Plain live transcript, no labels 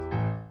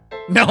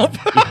Nope.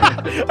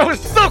 I was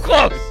so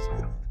close.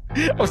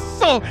 I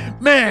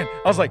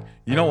was like,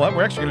 you know what?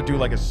 We're actually going to do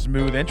like a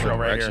smooth intro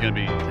We're right actually here.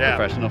 going to be Yeah,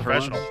 professional for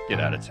professional. once. Get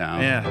out of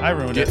town. Yeah, I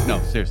ruined it. No,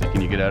 seriously, can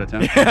you get out of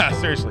town? Yeah,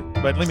 seriously.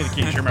 But leave me the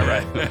keys. You're my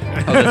right.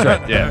 Oh, that's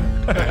right.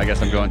 Yeah. I guess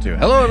I'm going to.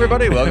 Hello,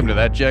 everybody. Welcome to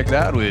That Checks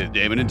Out with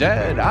Damon and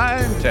Ted.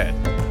 I'm Ted.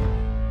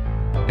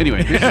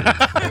 Anyway,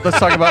 let's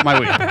talk about my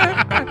week.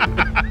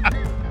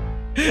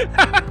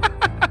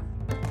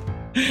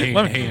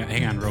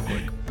 Hang on real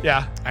quick.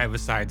 Yeah. I have a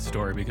side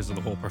story because of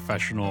the whole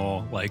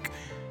professional,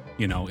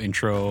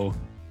 intro.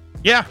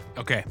 Yeah.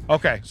 Okay.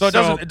 Okay. So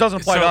it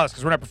doesn't apply to us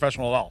because we're not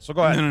professional at all. So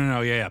go ahead.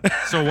 No. Yeah.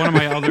 So one of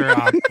my other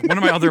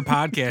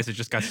podcasts that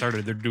just got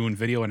started. They're doing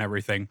video and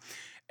everything,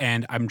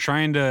 and I'm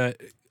trying to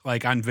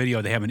on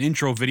video. They have an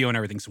intro video and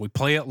everything. So we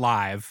play it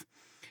live.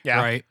 Yeah.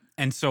 Right.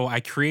 And so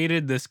I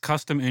created this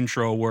custom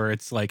intro where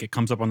it's it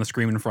comes up on the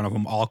screen in front of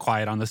them, all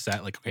quiet on the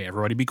set. Okay,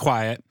 everybody be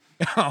quiet.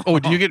 Oh,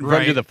 do you get in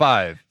front of the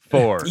 5,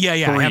 4?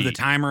 Yeah. 3? I have the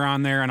timer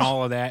on there and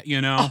all of that,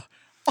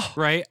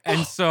 right?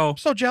 And so I'm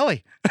so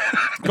jelly.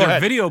 Go their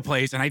ahead. video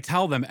plays, and I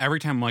tell them every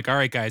time, I'm like, all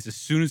right, guys, as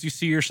soon as you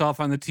see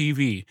yourself on the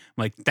TV, I'm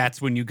like, that's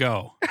when you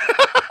go.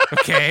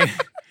 Okay.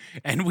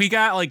 And we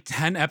got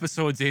 10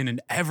 episodes in,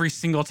 and every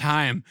single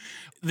time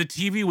the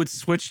TV would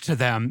switch to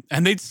them,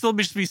 and they'd still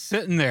just be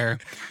sitting there.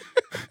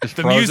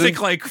 The music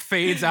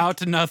fades out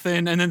to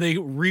nothing, and then they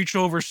reach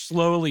over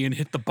slowly and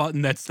hit the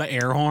button that's the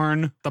air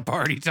horn, the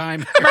party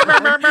time.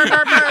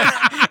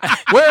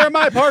 Where are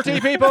my party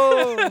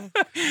people?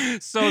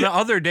 So the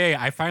other day,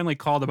 I finally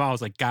called them out. I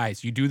was like,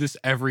 guys, you do this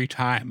every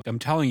time. I'm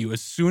telling you,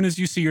 as soon as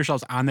you see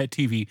yourselves on that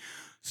TV,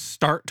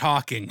 start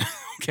talking,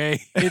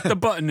 okay? Hit the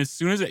button. As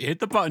soon as it hit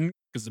the button,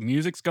 because the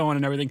music's going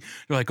and everything,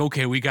 you're like,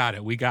 okay, we got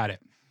it.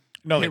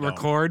 No, they Hit don't.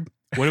 record.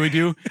 What do we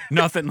do?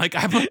 Nothing.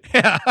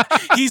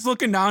 He's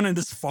looking down at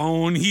his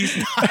phone. He's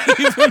not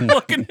even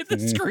looking at the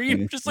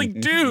screen. I'm just like,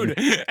 dude.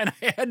 And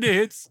I had to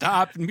hit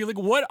stop and be like,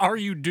 what are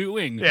you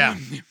doing? Yeah.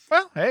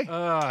 Well, hey.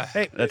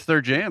 Hey. That's their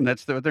jam.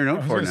 That's what they're known I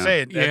was for going to now.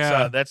 say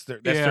Yeah. that's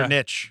their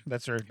niche.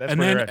 That's where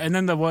they're at. And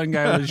then the one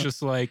guy was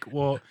just like,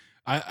 well,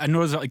 I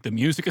noticed that the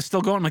music is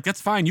still going. I'm like,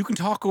 that's fine. You can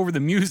talk over the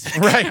music.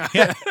 Right.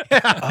 Yeah.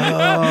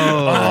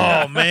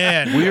 Oh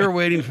man. We were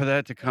waiting for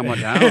that to come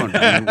down.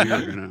 And we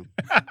were gonna.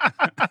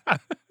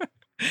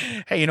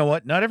 Hey, you know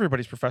what? Not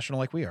everybody's professional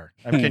like we are.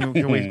 I mean,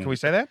 can we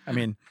say that? I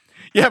mean,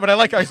 yeah, but I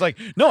like how he's like,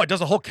 no, it does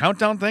a whole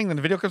countdown thing. Then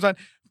the video comes on.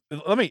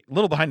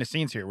 Little behind the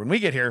scenes here. When we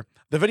get here,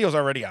 the video's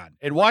already on.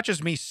 It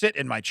watches me sit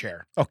in my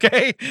chair.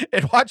 Okay.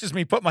 It watches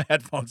me put my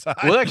headphones on.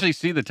 We'll actually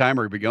see the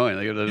timer be going.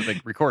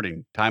 Like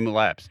recording. Time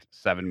elapsed.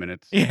 7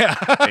 minutes. Yeah.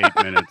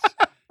 8 minutes.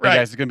 Right. Hey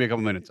guys, it's gonna be a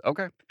couple minutes.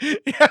 Okay.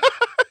 Yeah.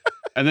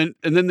 And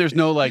then there's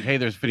no hey,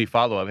 there's any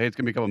follow up. Hey, it's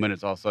gonna be a couple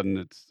minutes. All of a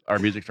sudden, our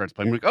music starts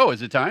playing. We're like, oh,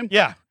 is it time?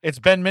 Yeah. It's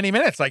been many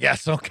minutes, I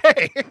guess.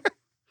 Okay.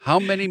 How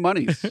many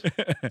monies?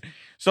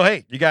 So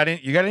hey, you got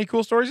any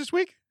cool stories this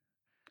week?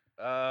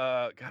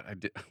 God,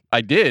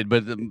 I did,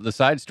 but the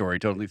side story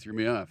totally threw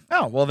me off.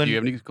 Oh well, then Do you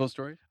have any cool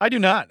stories? I do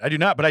not,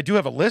 but I do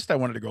have a list I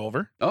wanted to go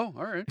over. Oh,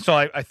 all right. So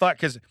I thought,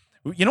 because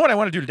you know what I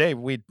want to do today?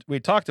 We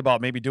talked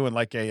about maybe doing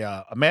like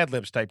a Mad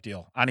Libs type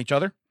deal on each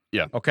other.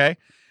 Yeah. Okay.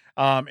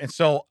 And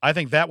so I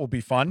think that will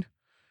be fun.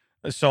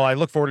 So I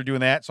look forward to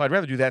doing that. So I'd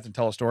rather do that than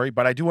tell a story,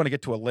 but I do want to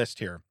get to a list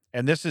here.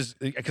 And this is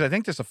because I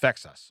think this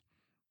affects us.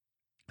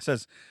 It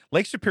says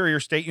Lake Superior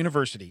State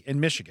University in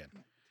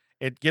Michigan.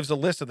 It gives a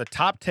list of the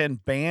top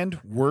 10 banned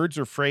words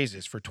or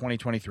phrases for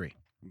 2023.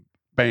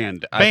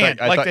 Band.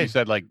 Band, I like thought they- you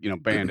said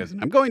band as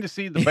in, I'm going to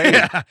see the band.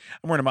 Yeah, I'm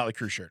wearing a Motley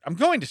Crue shirt. I'm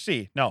going to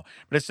see. No,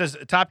 but it says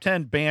top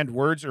 10 banned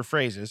words or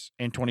phrases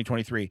in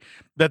 2023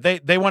 that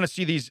they want to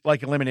see these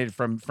eliminated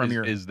from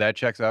your. Is that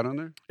checks out on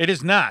there? It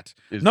is not.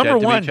 Is Number that to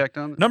be one. checked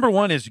on? Number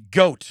one is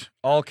goat,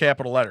 all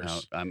capital No,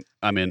 letters.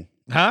 I'm in.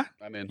 Huh?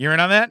 I'm in. You're in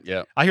on that?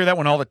 Yeah. I hear that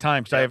one all the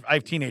time because I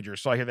have teenagers,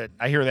 so I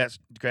hear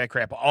that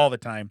crap all the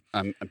time.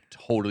 I'm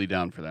totally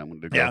down for that one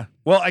to go. Yeah.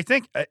 Well, I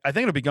think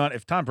it'll be gone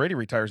if Tom Brady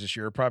retires this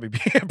year. It'll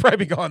probably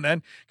be gone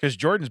then because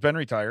Jordan's been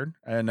retired,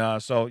 and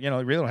so we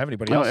really don't have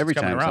anybody else Every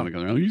coming time around. someone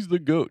goes around, he's the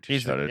goat.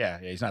 He's Shut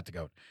it. he's not the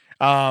goat.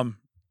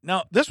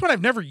 Now this one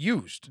I've never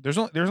used. There's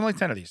only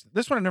 10 of these.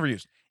 This one I've never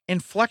used.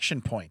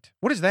 Inflection point.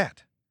 What is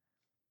that?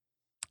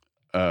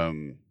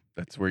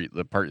 That's where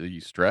the part that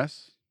you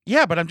stress.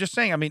 Yeah, but I'm just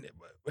saying. I mean,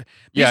 these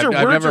Yeah, are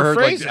I've words never or heard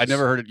phrases. I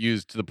never heard it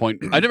used to the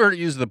point. I never heard it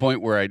used to the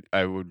point where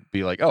I would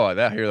be like, oh, I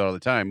hear that all the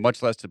time.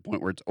 Much less to the point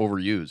where it's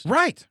overused.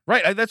 Right.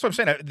 That's what I'm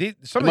saying. Some It of these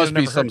must I've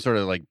be never some heard. sort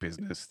of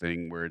business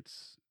thing where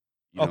it's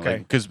Okay.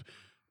 Because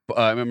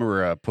I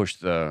remember Push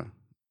the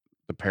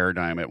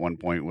paradigm at one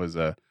point was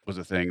a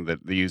thing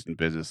that they used in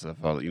business of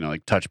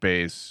touch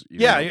base.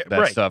 Yeah, that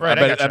right, stuff. right,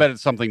 I I gotcha. bet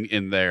it's something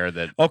in there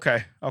that.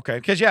 Okay.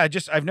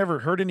 Because I've never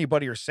heard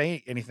anybody or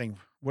say anything.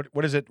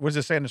 What is it? What does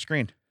it say on the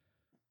screen?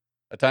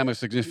 A time of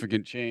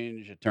significant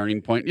change, a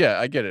turning point. Yeah,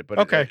 I get it, but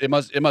Okay. it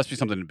must be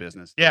something in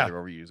business. That Yeah. they're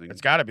overusing.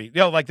 It's got to be. You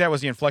know, like that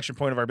was the inflection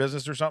point of our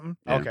business or something.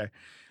 Yeah. Okay.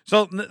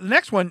 So the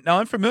next one. Now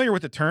I'm familiar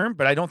with the term,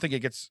 but I don't think it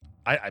gets.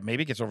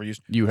 Maybe it gets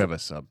overused. You have a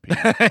sub.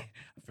 I'm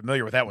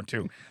familiar with that one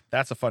too.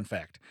 That's a fun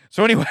fact.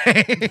 So anyway,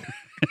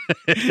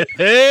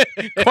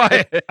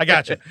 quiet. I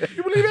got you.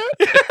 You believe that?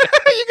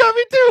 You got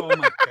me too. Oh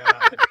my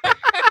god.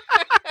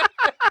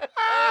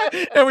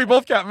 And we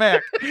both got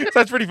Mac. So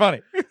that's pretty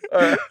funny.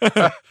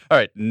 All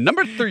right,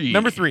 number 3.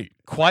 Number 3,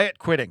 quiet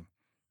quitting.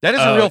 That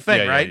is a real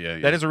thing, yeah, right? yeah.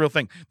 That is a real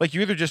thing. Like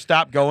you either just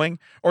stop going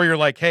or you're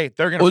like, hey,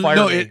 they're going to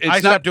fire me. I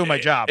stopped doing my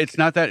job. It's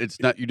not that.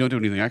 It's not. You don't do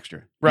anything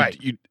extra. Right.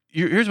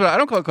 Here's what I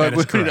don't call quiet That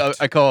is quitting. correct.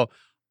 I call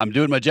I'm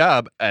doing my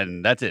job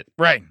and that's it.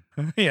 Right.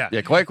 Yeah.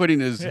 Yeah. Quiet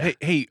quitting is Yeah.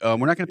 hey, we're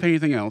not going to pay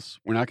anything else.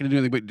 We're not going to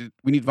do anything. But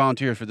we need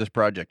volunteers for this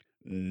project.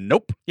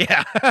 Nope.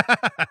 Yeah.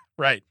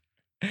 Right.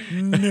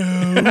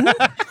 No.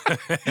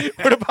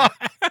 What about?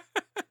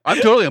 I'm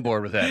totally on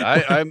board with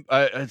that.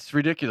 It's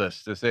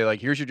ridiculous to say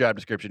like, here's your job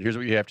description. Here's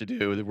what you have to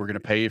do. We're going to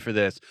pay you for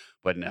this.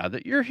 But now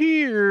that you're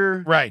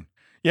here, Right.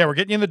 Yeah, we're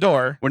getting you in the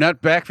door. we're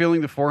not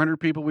backfilling the 400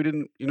 people we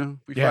didn't, we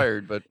Yeah.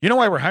 fired. But You know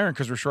why we're hiring?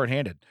 Because we're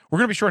shorthanded. We're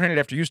going to be shorthanded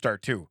after you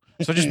start too.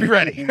 So just be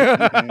ready.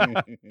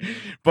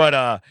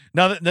 But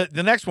now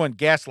the next one,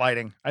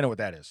 gaslighting. I know what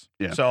that is.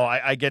 Yeah. So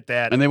I get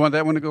that. and they want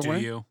that one to go Do away.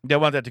 you? They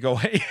want that to go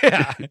away.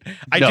 Yeah,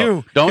 I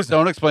No, do.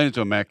 Don't explain it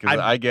to him, Mac, because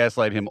I'm- I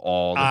gaslight him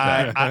all the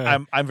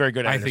time. I'm very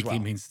good at I it think as well. he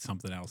means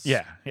something else.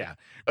 Yeah, yeah.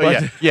 Oh,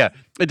 yeah, yeah.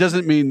 It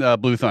doesn't mean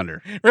Blue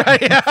Thunder.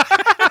 Right. Yeah.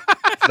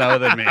 That's not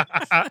what that means.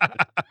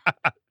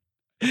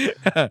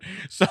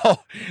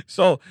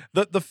 So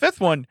the fifth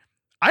one,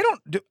 I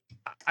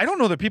don't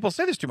know that people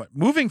say this too much.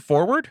 Moving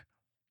forward,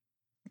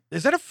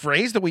 is that a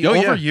phrase that we Oh,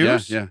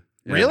 overuse? Yeah.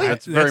 Really?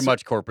 That's very That's-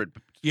 much corporate.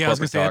 Yeah, I was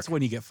gonna corporate say that's talk.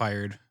 when you get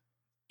fired.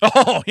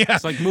 Oh yeah.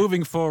 It's like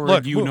moving forward,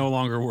 Look, you no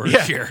longer work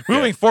Yeah, here.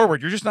 moving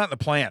forward, you're just not in the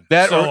plan.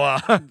 That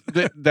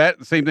so,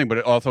 that same thing, but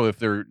also if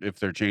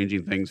they're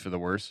changing things for the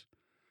worse.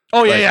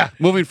 oh yeah, Like, yeah,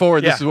 moving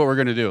forward, Yeah. this is what we're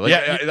going to do. Like,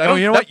 Yeah, I don't,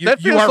 you know what?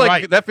 That You feels are like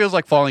right. that feels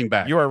like falling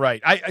back. you are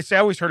right. I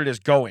always heard it as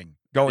going,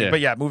 Yeah.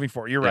 but yeah, moving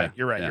forward. You're right. Yeah,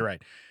 You're right. yeah. You're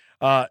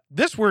right.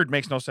 This word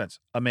makes no sense.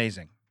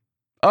 Amazing.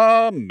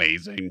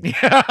 Amazing.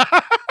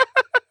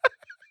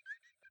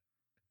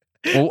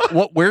 Yeah.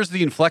 Well, where's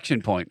the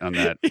inflection point on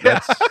that? Yeah.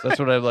 That's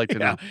what I'd like to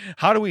Yeah. know.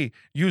 How do we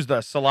use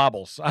the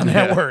syllables on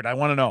that Yeah. word? I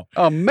want to know.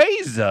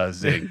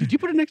 Amazing. Did you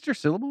put an extra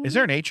syllable? Is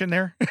there an H in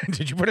there?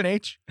 Did you put an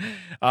H?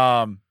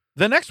 The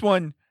next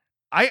one,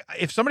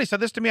 if somebody said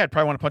this to me, I'd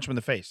probably want to punch them in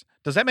the face.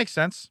 Does that make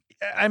sense?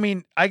 I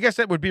mean, I guess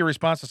that would be a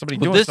response to somebody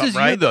Well, doing this something, is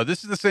right? you though.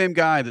 This is the same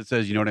guy that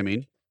says, "You know what I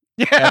mean?"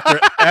 Yeah.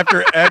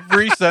 After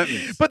every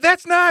sentence. But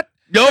that's not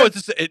No,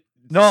 it's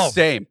no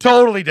same.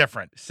 totally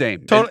different.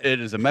 Same. Tot- It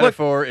is a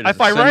metaphor. it is If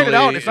a I write it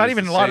out, simile, it's not is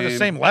even a lot of the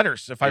same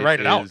letters. If I write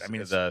it out, is I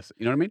mean, it's,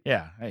 you know what I mean?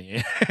 yeah.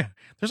 Hey,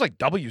 there's like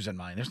W's in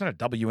mine. There's not a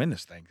W in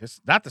this thing.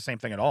 It's not the same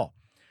thing at all.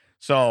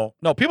 So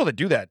no, people that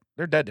do that,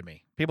 they're dead to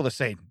me. People that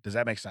say, "Does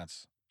that make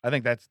sense?" I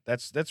think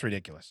that's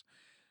ridiculous.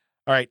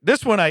 All right,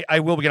 this one I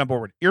will get on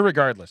board with.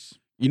 Irregardless.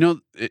 You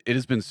know, it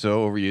has been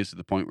so overused to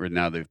the point where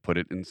now they've put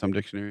it in some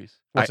dictionaries.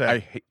 What's that? I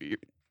hate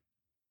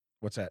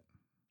What's that?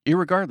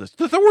 irregardless.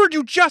 The word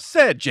you just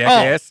said,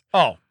 jackass.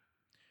 Oh,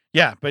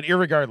 yeah, but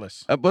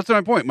irregardless. What's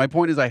my point? My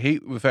point is I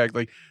hate the fact,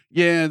 like,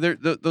 yeah,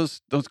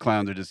 those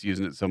clowns are just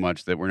using it so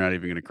much that we're not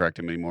even going to correct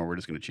them anymore. We're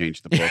just going to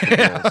change the book of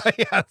rules.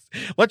 Yes.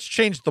 Let's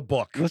change the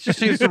book. Let's just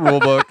change the rule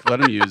book. Let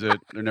them use it.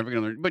 They're never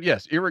going to learn. But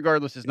yes,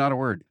 irregardless is not a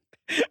word.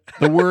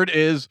 The word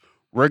is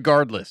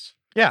regardless.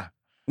 Yeah.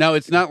 Now,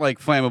 it's not like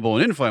flammable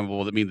and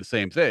inflammable that mean the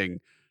same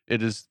thing.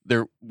 It is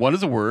there. One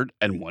is a word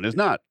and one is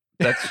not.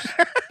 That's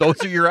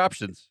those are your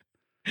options.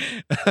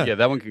 Yeah,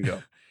 that one can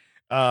go.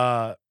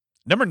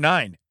 Number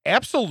 9.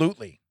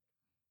 Absolutely.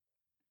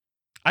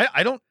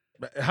 I don't.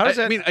 How does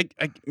that? I mean, I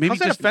maybe how's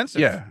that just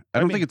offensive? Yeah, I I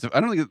don't mean-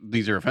 think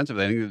these are offensive.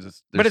 I think it's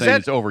just, they're But is saying that-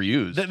 it's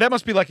overused. that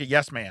must be like a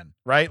yes man,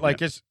 right?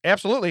 Like it's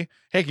absolutely.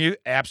 Hey, can you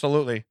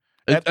absolutely?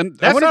 And I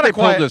that's wonder not if a they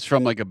pulled quiet- this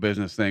from like a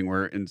business thing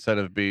where instead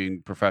of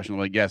being professional,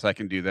 like yes, I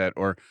can do that,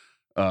 or,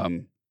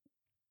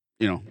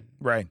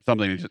 Right.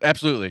 something. Just,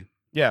 absolutely,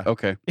 Yeah.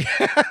 okay.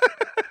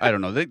 I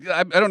don't know.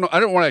 I don't know. I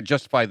don't want to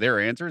justify their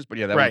answers, but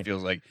yeah, that one Right.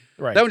 feels like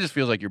Right. that one just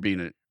feels like you're being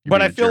a.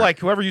 But I feel like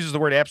whoever uses the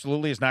word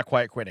absolutely is not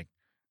quiet quitting.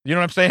 You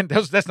know what I'm saying?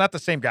 That's not the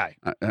same guy.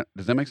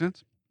 does that make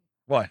sense?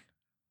 What?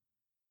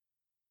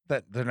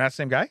 That they're not the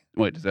same guy?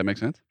 Wait, does that make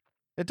sense?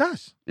 It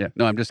does. Yeah.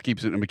 No, I'm gonna keep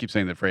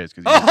saying that phrase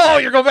because. Oh,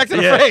 you're going back to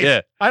the phrase.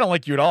 Yeah. I don't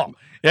like you at all.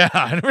 Yeah,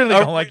 I really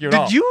don't like you at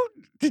all.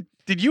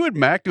 Did you and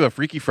Mac do a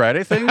Freaky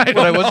Friday thing? I When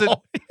don't wasn't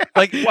know.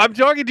 like I'm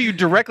talking to you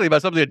directly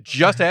about something that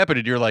just happened,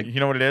 and you're like, You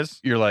know what it is?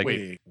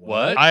 wait,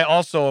 what? I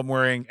also am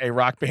wearing a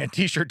Rock Band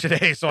T-shirt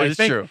today, so It's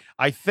true.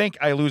 I think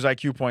I lose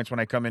IQ points when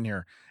I come in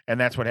here, and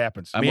that's what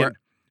happens. I'm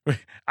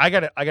I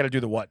gotta do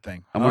the what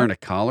thing. I'm wearing a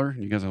collar.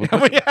 You guys are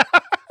yeah.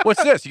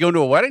 what's this? You going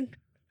to a wedding?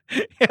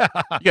 Yeah.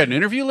 You got an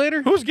interview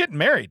later? Who's getting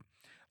married?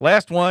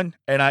 Last one,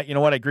 and you know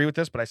what? I agree with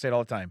this, but I say it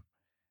all the time.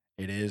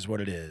 It is what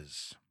it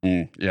is.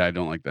 Yeah, I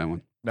don't like that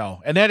one.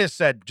 No. And that is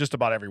said just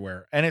about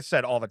everywhere. And it's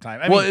said all the time.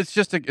 I well, mean, it's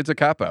just it's a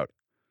cop out.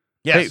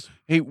 yes.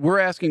 Hey, we're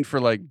asking for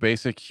like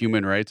basic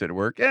human rights at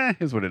work.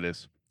 Is what it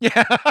is.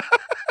 Yeah.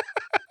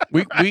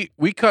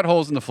 We cut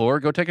holes in the floor.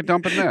 Go take a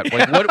dump in that.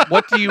 Like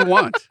what do you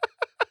want?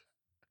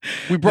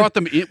 We brought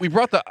them in. We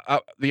brought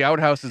the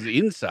outhouses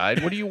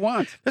inside. What do you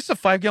want? This is a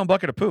 5-gallon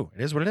bucket of poo.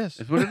 It is what it is.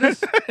 It's what it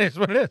is. It is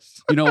what it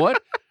is. You know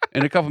what?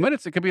 In a couple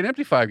minutes, it could be an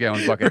empty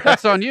 5-gallon bucket.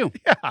 That's on you.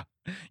 Yeah.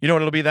 You know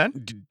what it'll be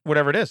then?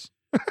 Whatever it is.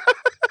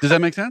 Does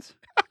that make sense?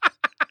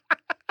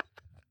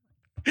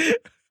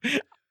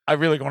 I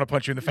really want to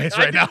punch you in the face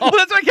right now. Well,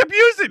 that's why I kept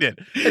using it.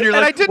 And you're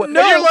And like, I didn't what- and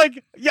know. you're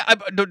like, yeah,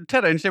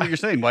 Ted, I understand what you're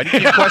saying. Why do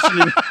you keep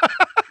questioning?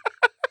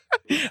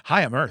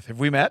 Hi, I'm Earth. Have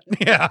we met?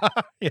 Yeah.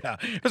 Yeah.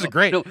 It was a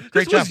great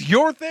This job. was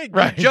your thing.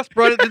 Right. You just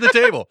brought it to the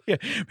table. Yeah.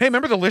 Hey,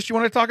 remember the list you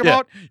wanted to talk Yeah.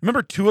 about?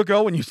 Remember 2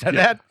 ago when you said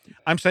Yeah. that?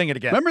 I'm saying it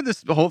again. Remember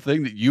this whole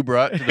thing that you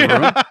brought to the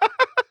room?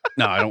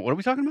 No, I don't. What are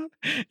we talking about?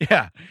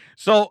 Yeah.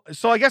 So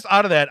I guess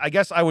out of that, I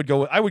guess I would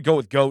go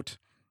with goat,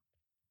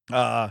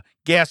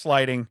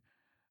 gaslighting,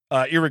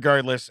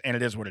 irregardless, and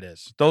it is what it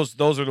is. Those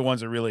are the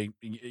ones that really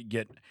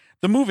get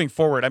the moving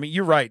forward. I mean,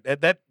 you're right.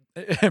 That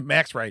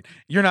Mac's right.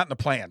 You're not in the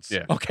plans.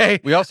 Yeah. Okay.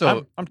 We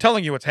also I'm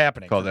telling you what's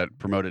happening. call that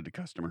promoted to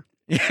customer.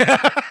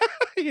 Yeah.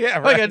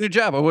 Yeah. Oh, I got a Right. new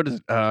job. What is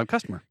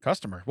customer?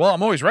 Customer. Well,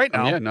 I'm always right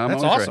now. Yeah, no, I'm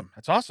That's always right. awesome.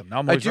 That's awesome. Now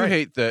I'm I always do right.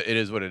 hate the it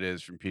is what it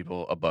is from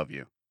people above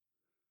you.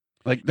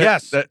 Like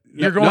that, Yes.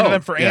 You're going to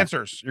them for yeah.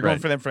 answers. You're going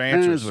Right. for them for It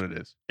answers. is what it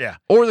is. Yeah.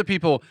 Or the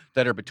people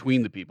that are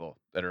between the people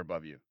that are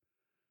above you.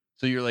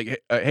 So you're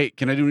like, hey,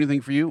 can I do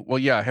anything for you? Well,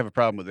 yeah, I have a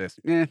problem with this.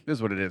 This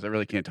is what it is. I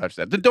really can't touch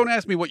that. Then don't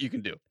ask me what you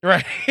can do.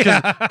 Right.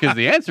 Yeah. Because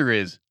the answer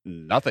is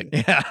nothing.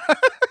 Yeah.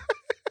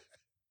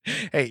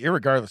 Hey,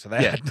 irregardless of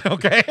that. Yeah.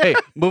 Okay. Hey,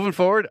 moving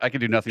forward, I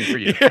can do nothing for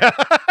you. Yeah.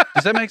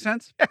 Does that make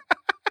sense?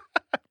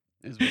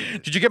 Is what it is.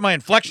 Did you get my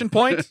inflection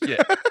point?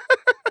 Yeah.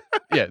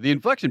 Yeah, the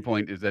inflection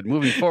point is that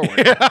moving forward,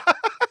 Yeah.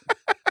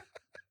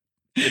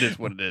 it is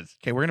what it is.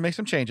 Okay, we're gonna make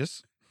some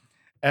changes.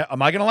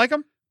 Am I gonna like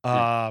them?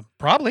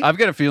 Probably. I've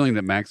got a feeling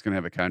that Mac's going to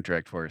have a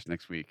contract for us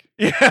next week.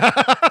 Yeah.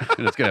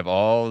 And it's going to have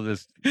all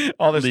this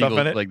All this legal, stuff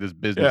in it. like this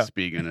business Yeah.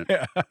 speak in it.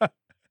 Yeah.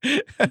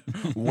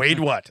 Wade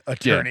what?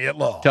 Attorney at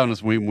law. Telling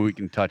us when we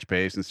can touch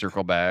base and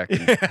circle back.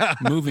 And- Yeah.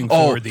 Moving Oh,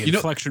 forward, the you know-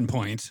 inflection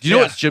point. Do you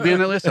know Yeah. what should be on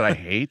that list that I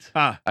hate?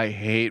 Huh. I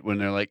hate when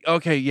they're like,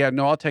 okay, yeah,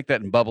 no, I'll take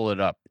that and bubble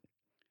it up.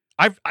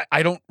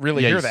 I don't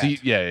really yeah, hear you that. see-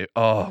 yeah.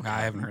 Oh,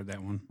 I haven't heard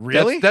that one.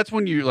 Really? That's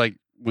when you like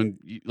when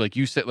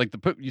you say like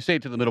you say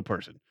it to the middle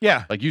person.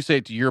 Yeah. Like you say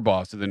it to your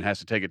boss, and then has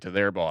to take it to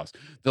their boss.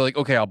 They're like,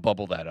 okay, I'll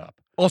bubble that up.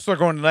 Also, they're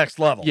going to the next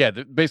level. Yeah,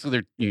 basically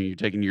they're you're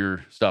taking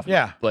your stuff.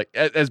 Yeah. Like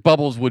as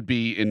bubbles would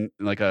be in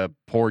like a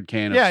poured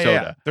can of Yeah. soda.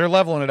 Yeah. They're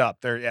leveling it up.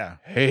 They're yeah.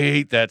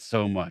 Hate that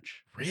so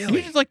much. Can you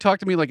Really? just like talk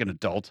to me like an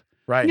adult?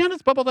 Right. Yeah,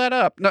 let's bubble that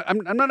up. No,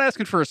 I'm not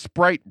asking for a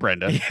Sprite,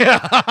 Brenda.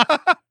 Yeah.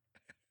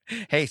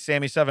 Hey,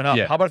 Sammy 7 Up.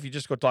 Yeah. How about if you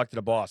just go talk to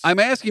the boss? I'm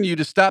asking you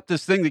to stop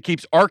this thing that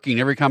keeps arcing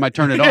every time I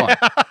turn it on.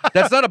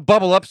 That's not a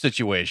bubble up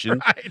situation.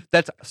 Right.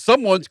 That's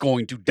someone's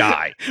going to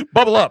die.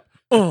 Bubble up.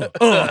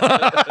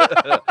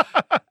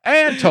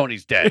 And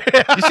Tony's dead.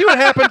 You see what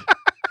happened?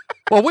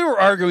 Well, we were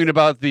arguing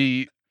about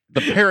the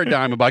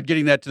paradigm about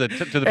getting that to the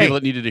Hey, people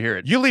that needed to hear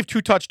it. You leave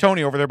two-touch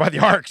Tony over there by the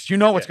arcs. You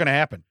know what's going to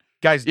happen.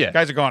 Guys, Yeah.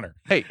 guys are goner.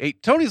 Hey,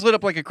 Tony's lit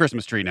up like a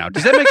Christmas tree now.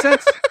 Does that make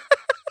sense?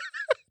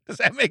 Does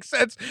that make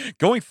sense?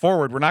 Going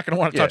forward, we're not going to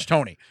want to Yeah. touch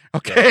Tony.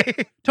 Okay.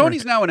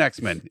 Tony's now an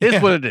X-Men. Is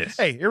Yeah. what it is.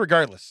 Hey,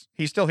 irregardless,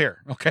 he's still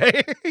here.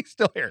 Okay. He's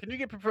still here. Can you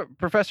get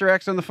Professor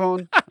X on the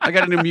phone? I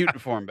got a new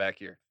mutant form back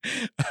here.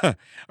 All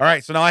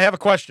right. So now I have a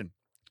question.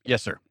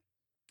 Yes, sir.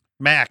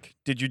 Mac,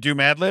 did you do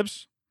Mad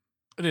Libs?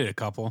 I did a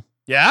couple.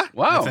 Yeah. I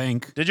Wow.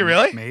 think. Did you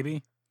really?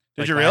 Maybe.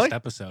 Did Like you really? last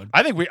episode.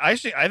 I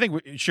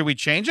think should we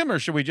change them or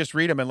should we just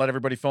read them and let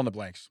everybody fill in the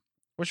blanks?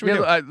 What should we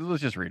do?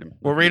 Let's just read them.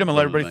 We'll read them and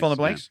let everybody fill in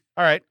the blanks.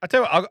 All right. I'll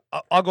tell you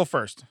what, I'll go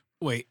first.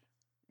 Wait.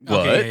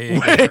 What? Okay, yeah,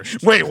 go Wait,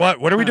 first. wait, what?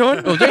 What are we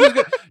doing? Well,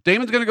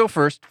 Damon's going to go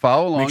first.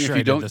 Follow along. Make sure if I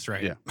you did don't, this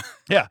right.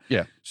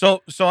 Yeah.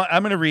 So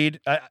I'm going to read.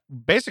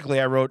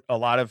 Basically, I wrote a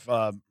lot of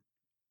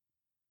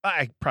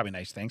probably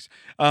nice things,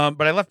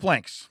 but I left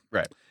blanks.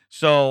 Right.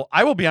 So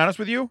I will be honest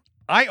with you.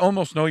 I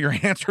almost know your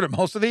answer to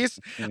most of these.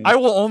 Mhm. I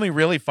will only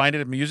really find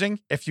it amusing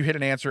if you hit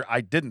an answer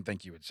I didn't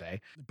think you would say.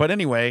 But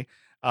anyway,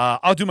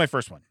 I'll do my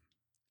first one.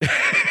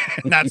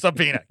 Not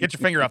subpoena. Get your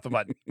finger off the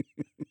button.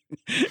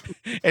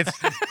 It's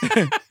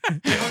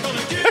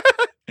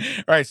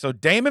all right. So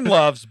Damon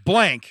loves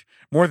blank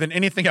more than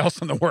anything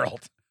else in the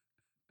world.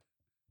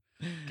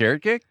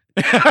 Carrot cake?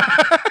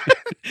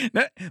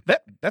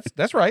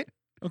 That's right.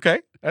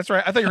 Okay, that's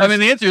right. I thought you were. I mean,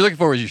 the answer you're looking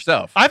for was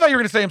yourself. I thought you were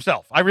going to say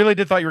himself. I really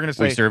did thought you were going to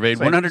say. We surveyed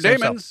say- 100 say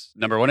himself. Damons.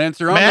 Number one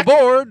answer on Mac? the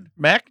board.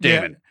 Mac,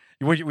 Damon.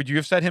 Yeah. Would you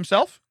have said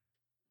himself?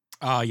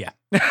 Yeah.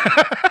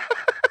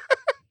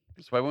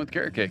 That's why I went with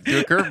carrot cake. Do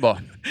a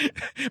curveball.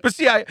 But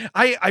see,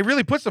 I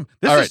really put some.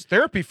 This All is right.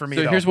 therapy for me.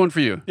 So though. here's one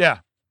for you. Yeah.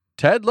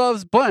 Ted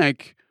loves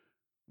blank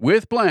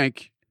with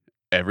blank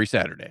every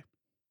Saturday.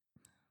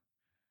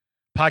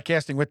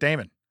 Podcasting with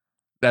Damon.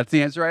 That's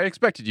the answer I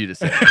expected you to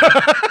say.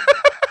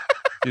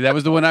 See, that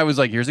was the one I was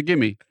like, here's a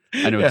gimme.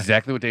 I know Yeah.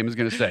 exactly what Damon's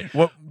going to say.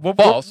 What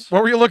False.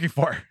 What were you looking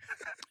for?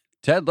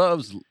 Ted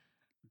loves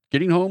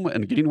getting home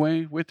and getting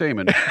away with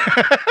Damon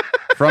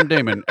from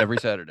Damon every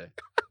Saturday.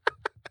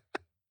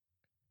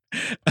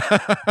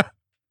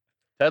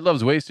 Ted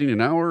loves wasting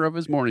an hour of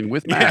his morning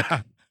with Mac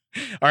Yeah.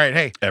 All right,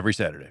 hey, every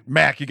Saturday.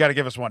 Mac, you got to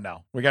give us one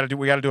now. We got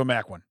to do a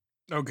Mac one.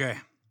 Okay.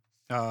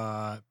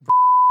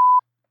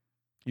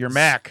 Your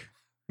Mac.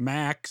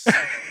 Max.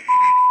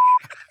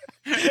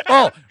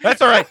 Oh,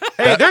 that's all right.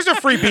 Hey, there's a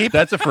free beep.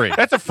 That's a free.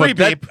 That's a free But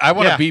that- beep. I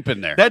want Yeah. a beep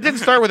in there. That didn't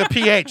start with a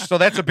PH, so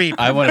that's a beep.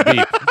 I want a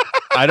beep.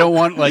 I don't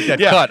want like that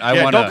cut.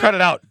 I want don't to. cut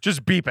it out.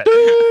 Just beep it.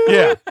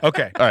 Yeah.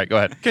 Okay. All right, go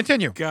ahead.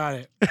 Continue. Got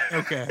it.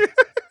 Okay.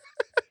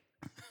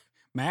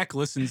 Mac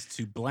listens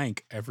to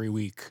blank every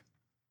week.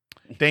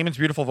 Damon's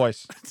beautiful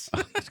voice.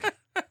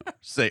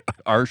 Say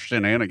our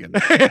shenanigans.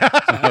 That's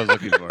what I was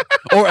looking for.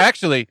 Or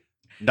actually,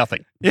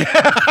 nothing. Yeah.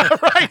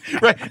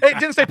 Right. It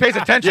didn't say pays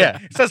attention. Yeah.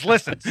 It says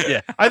listens.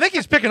 Yeah. I think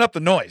he's picking up the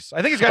noise.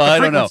 I think he's got I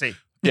the don't know. frequency.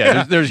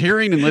 Yeah, there's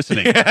hearing and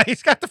listening. Yeah,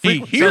 he's got the He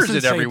frequency. hears Doesn't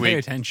it say every pay week.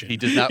 attention. He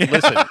does not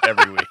listen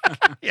every week.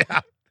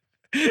 Yeah.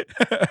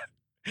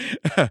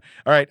 All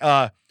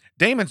right.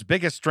 Damon's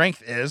biggest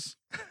strength is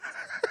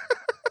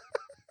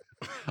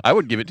I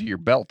would give it to your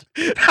belt.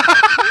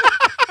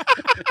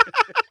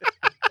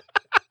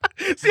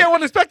 See, I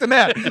wasn't expecting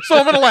that. So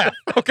I'm gonna laugh.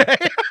 Okay.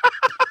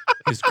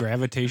 His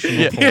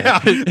gravitational pull. Yeah.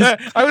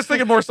 I was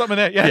thinking more something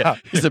that. Yeah.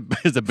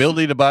 His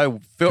ability to buy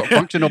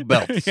functional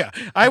belts. Yeah.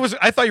 I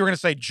thought you were gonna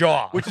say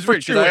jaw. Which is for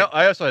weird. 'Cause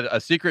I also had a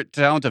secret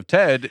talent of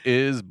Ted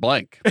is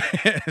blank.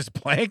 is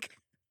blank.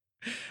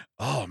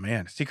 Oh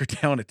man, secret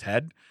talent of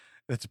Ted.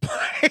 That's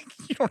blank.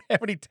 You don't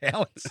have any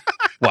talents.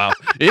 Wow.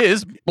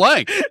 Is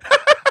blank.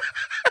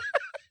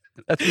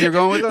 That's what you're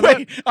going with on that?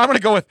 Wait, I'm gonna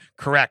go with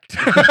correct.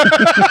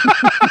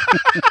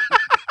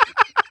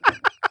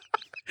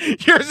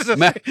 Yours is a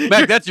Mac,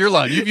 that's your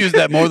line. You've used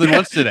that more than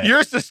once today.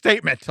 Yours is a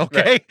statement.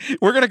 Okay,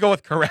 we're gonna go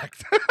with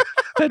correct.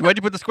 Ted, why'd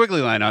you put the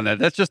squiggly line on that?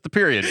 That's just the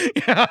period.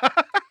 Yeah.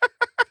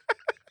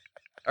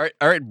 All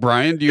right,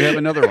 Brian, do you have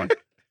another one?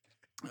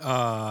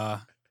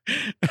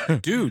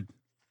 Dude,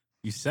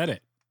 you said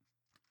it.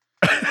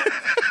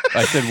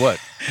 I said what?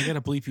 I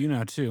gotta bleep you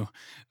now too.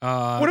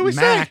 What do we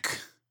say? Mac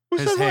Who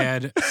has said what?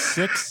 had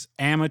 6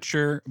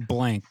 amateur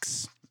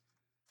blanks.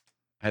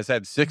 Has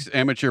had 6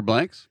 amateur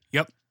blanks?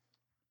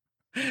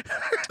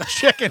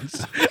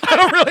 Chickens. I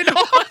don't really know.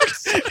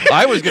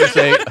 I was going to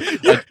say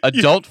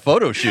adult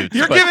photo shoots.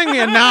 You're but giving me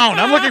a noun.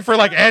 I'm looking for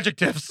like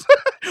adjectives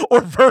or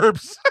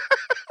verbs.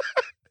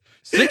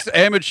 6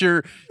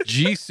 amateur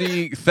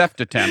GC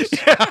theft attempts.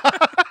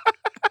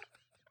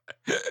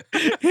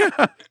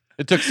 Yeah.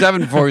 It took 7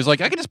 before he was like,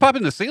 I can just pop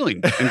in the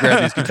ceiling and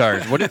grab these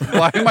guitars.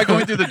 Why am I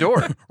going through the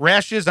door?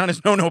 Rashes on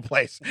his no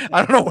place.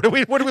 I don't know. What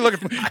are we looking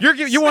for? You're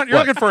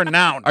looking for a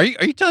noun. Are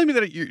you telling me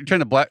that you're trying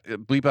to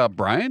bleep out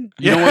Brian?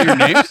 You know what your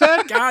name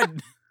said?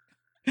 God.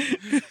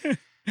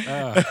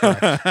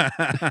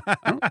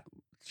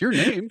 It's your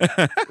name.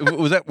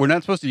 Was that? We're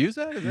not supposed to use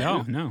that? Is that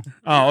No, no.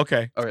 Oh,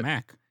 okay. All right.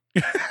 Mac.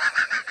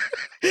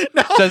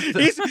 No,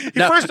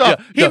 first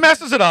off, he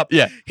messes it up.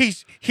 Yeah. He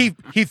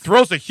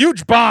throws a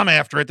huge bomb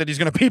after it that he's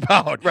going to peep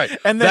out. Right.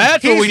 And then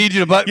That's what we he's- need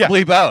you to yeah.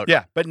 bleep out.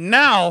 Yeah, but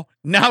now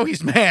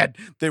he's mad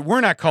that we're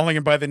not calling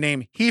him by the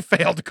name he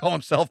failed to call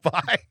himself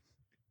by.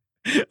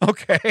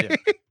 Okay. Yeah.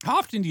 How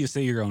often do you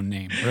say your own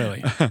name,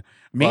 really?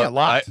 Me Well, a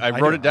lot. I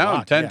do wrote it a down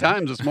lot, 10 yeah.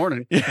 times this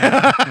morning.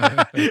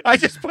 Yeah. I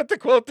just put the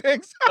quote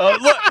things.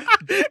 Look,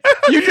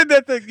 you did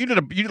that thing. You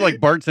did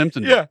like Bart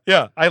Simpson. did.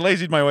 Yeah. I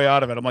lazied my way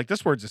out of it. I'm like,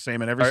 this word's the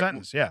same in every All right.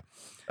 sentence. Yeah.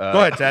 Uh, Go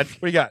ahead, Ted. What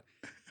do you got?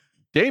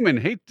 Damon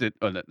hates it.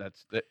 Oh,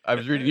 I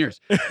was reading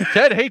yours.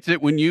 Ted hates it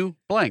when you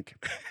blank.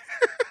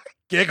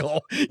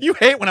 Giggle. You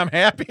hate when I'm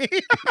happy.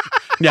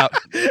 Now,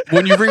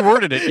 when you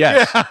reworded it,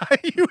 yes. Yeah,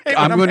 you hate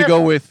when I'm going to go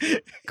happy.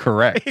 with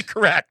correct.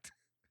 Correct.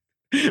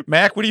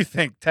 Mac, what do you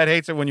think? Ted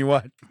hates it when you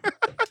what?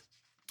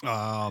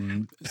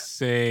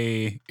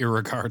 Say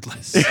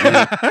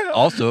irregardless.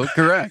 Also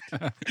correct.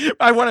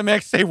 I want to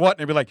Mac say what?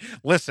 And he'd be like,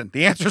 listen,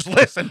 the answer's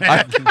listen,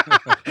 Mac.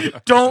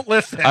 Don't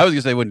listen. I was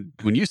going to say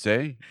when you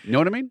say, you know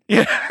what I mean?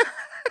 Yeah.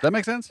 Does that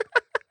make sense?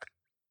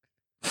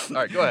 All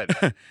right, go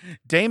ahead.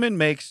 Damon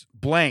makes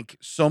blank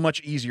so much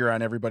easier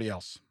on everybody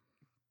else.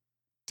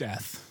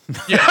 Death.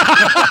 Yeah.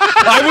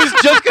 I was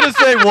just going to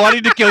say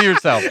wanting to kill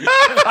yourself.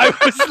 I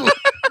was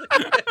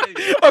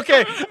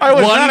Okay, I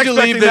was not wanting to expecting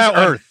leave this that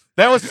one. earth.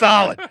 That was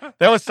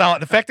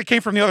solid. The fact it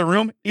came from the other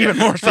room, even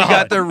more He solid.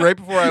 got there right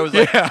before I was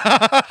like,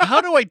 Yeah.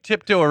 how do I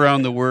tiptoe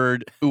around the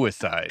word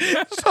suicide?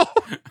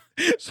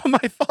 So my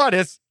thought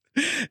is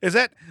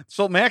that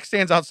so Max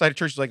stands outside of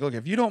church. He's like, look,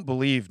 if you don't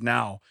believe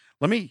now,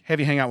 let me have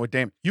you hang out with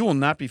Damon. You will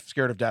not be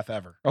scared of death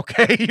ever.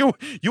 Okay, you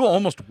will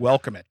almost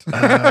welcome it.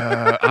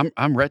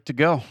 I'm ready to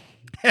go.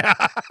 Yeah.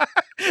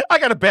 I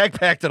got a bag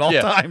packed at all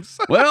Yeah. times.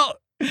 Well,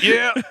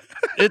 yeah,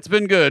 it's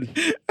been good.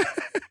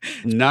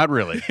 Not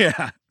really.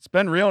 Yeah, it's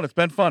been real and it's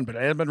been fun, but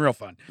it hasn't been real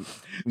fun.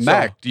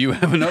 Mac, do you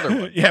have another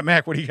one? Yeah,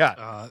 Mac, what do you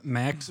got?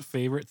 Mac's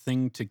favorite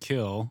thing to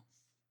kill.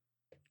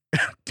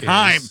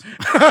 Time. is-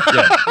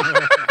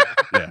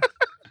 Yeah.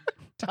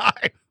 Time.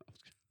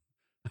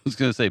 I was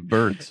going to say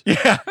birds.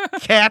 Yeah.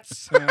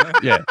 Cats.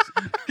 Yeah.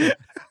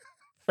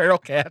 Feral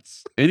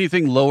cats.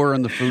 Anything lower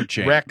on the food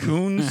chain.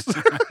 Raccoons.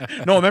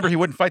 No, remember, he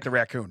wouldn't fight the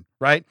raccoon,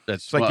 right?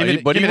 That's It's like, well, give me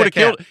the- but give he me would that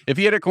have killed if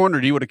he had it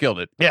cornered. He would have killed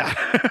it. Yeah.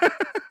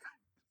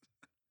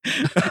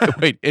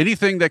 Wait,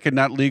 anything that could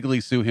not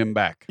legally sue him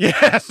back.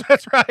 Yes,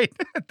 that's right.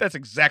 That's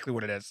exactly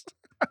what it is.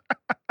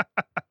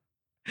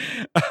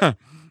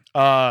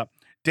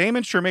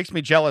 Damon sure makes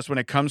me jealous when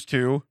it comes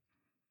to.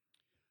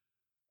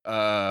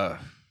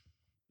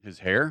 His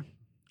hair.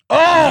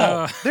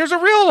 Oh, there's a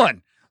real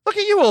one. Look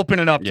at you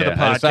opening up to the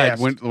I decided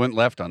podcast. went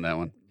left on that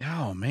one.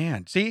 Oh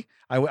man, see,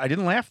 I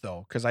didn't laugh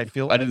though because I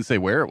feel I didn't say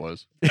where it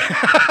was.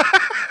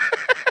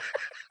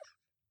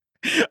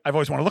 I've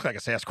always wanted to look like a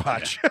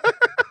Sasquatch.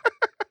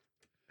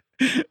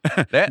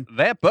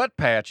 That butt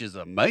patch is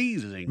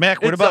amazing.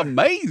 Mac, what It's about-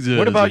 amazing?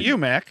 What about you,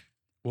 Mac?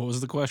 What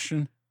was the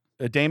question?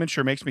 Damon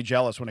sure makes me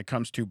jealous when it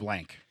comes to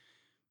blank.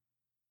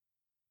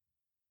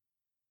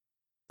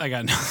 I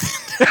got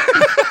nothing.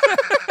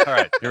 All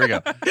right, here we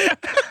go.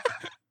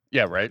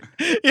 Yeah, right.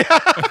 Yeah.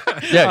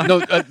 Yeah, no,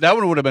 that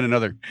one would have been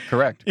another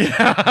correct.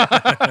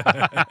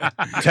 Yeah.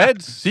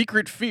 Ted's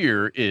secret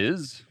fear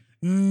is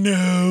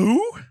No.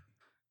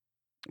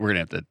 we're gonna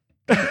have to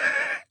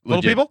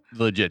Little people?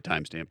 legit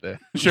timestamp that.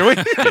 Should we?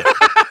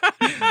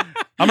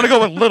 I'm gonna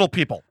go with little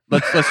people.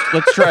 Let's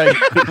try.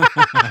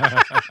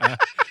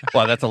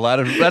 Wow, that's a lot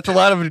of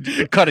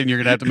cutting. You're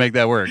gonna have to make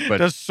that work. But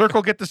Does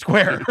circle get the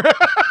square?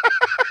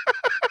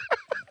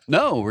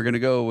 no, we're gonna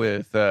go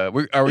with. Are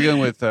we going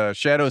with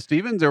Shadow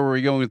Stevens or are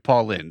we going with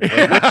Paul Lynde? Which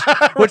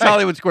Right.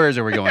 Hollywood squares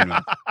are we going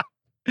with?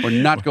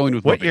 We're not going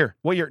with What Whoopi. year?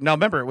 What year? Now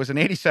remember, it was in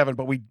 '87,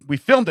 but we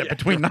filmed it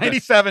between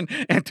 '97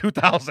 and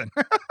 2000.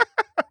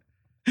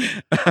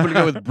 I'm gonna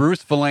go with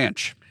Bruce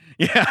Valanche.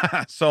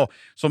 Yeah. So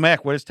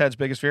Mac, what is Ted's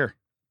biggest fear?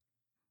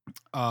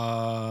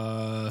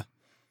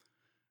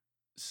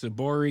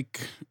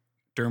 Seborrheic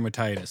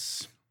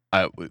dermatitis.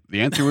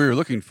 The answer we were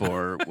looking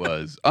for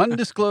was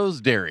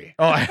undisclosed dairy.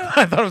 Oh, I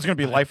thought it was going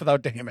to be life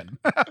without Damon.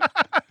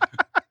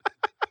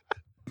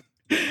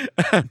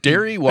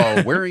 Dairy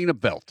while wearing a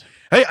belt.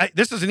 Hey,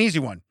 this is an easy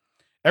one.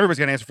 Everybody's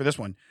got an answer for this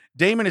one.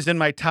 Damon is in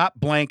my top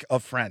blank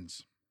of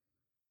friends.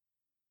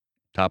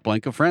 Top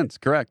blank of friends.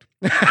 Correct.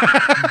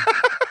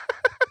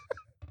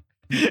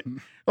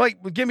 Like,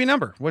 give me a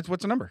number.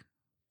 What's a number?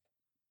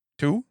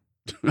 2?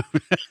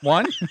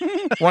 1?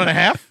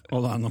 1.5?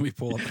 Hold on, let me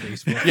pull up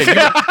Facebook.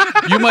 Yeah,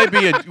 you might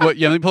be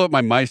let me pull up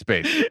my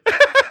MySpace.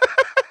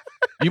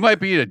 You might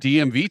be at a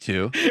DMV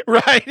too.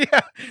 Right.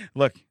 Yeah.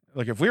 Look,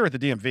 if we were at the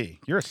DMV,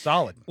 you're a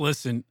solid.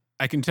 Listen,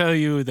 I can tell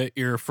you that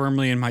you're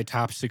firmly in my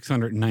top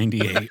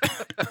 698.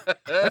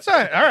 That's all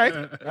right. All right.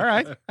 All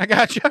right. I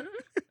got you.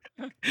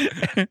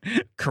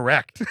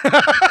 Correct.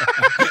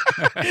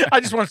 I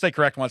just want to say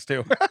correct once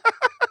too.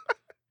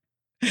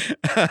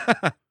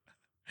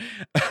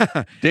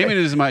 Damon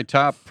is my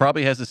top,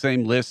 probably has the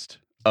same list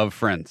of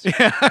friends.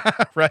 Yeah,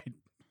 right.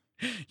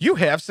 You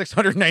have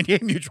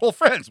 698 mutual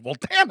friends. Well,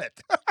 damn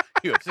it.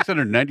 You have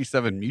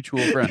 697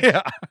 mutual friends.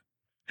 Yeah.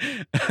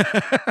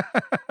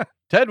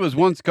 Ted was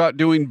once caught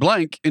doing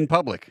blank in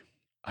public.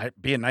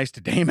 Being nice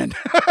to Damon.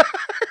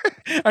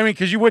 I mean,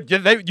 because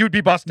you'd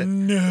be busted.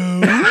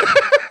 No.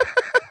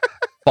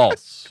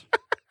 False.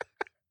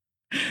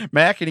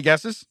 Mac, any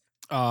guesses?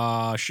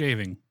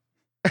 Shaving.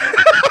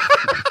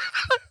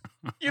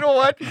 You know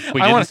what? We I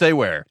didn't wanna- say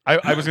where. I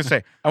was going to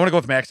say, I want to go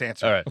with Mac's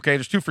answer. All right. Okay,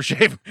 there's 2 for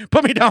shaving.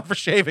 Put me down for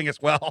shaving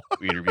as well.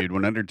 We interviewed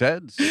 100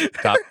 Teds.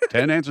 Top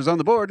 10 answers on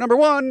the board. Number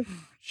 1,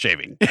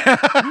 shaving.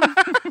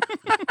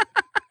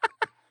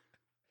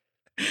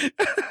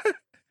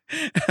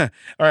 All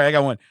right, I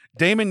got one.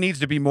 Damon needs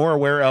to be more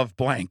aware of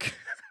blank.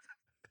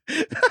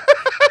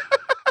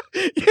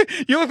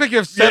 You look like you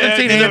have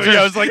 17 answers.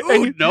 I was like,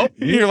 and ooh, nope.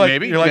 You're like,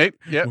 maybe. you're like,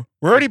 yeah.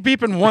 we're already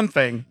beeping one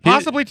thing,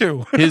 possibly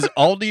 2. His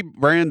Aldi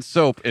brand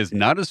soap is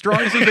not as strong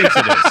as he thinks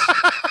it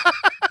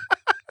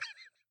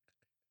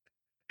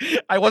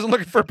is. I wasn't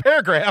looking for a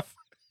paragraph,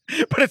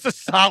 but it's a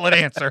solid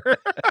answer.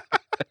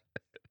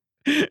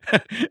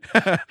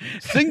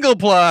 Single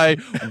ply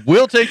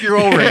will take your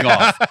O-ring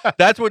off.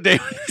 That's what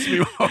Damon needs to be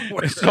more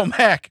aware of. So,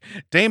 Mac,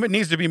 Damon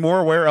needs to be more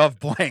aware of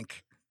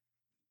blank.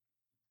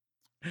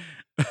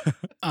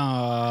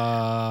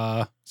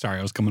 Sorry,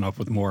 I was coming up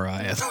with more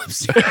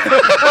ad-libs.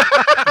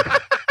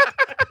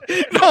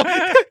 No,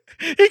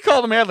 he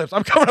called them ad libs.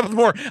 I'm coming up with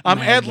more. I'm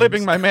ad Mad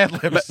libbing my mad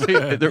libs.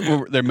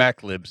 They're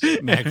Mac libs.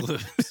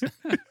 Mag-libs.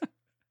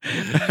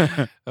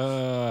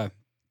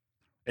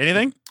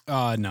 Anything?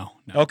 No.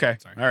 Okay.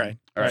 Sorry. All right.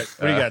 All right.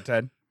 What do you got,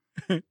 Ted?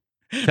 Ted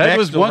Mac's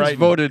was still once writing.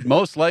 voted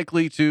most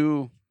likely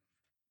to.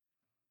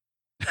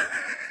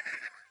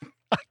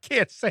 I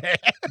can't say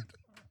it.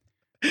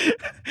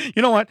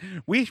 You know what?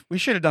 We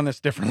should have done this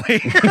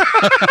differently.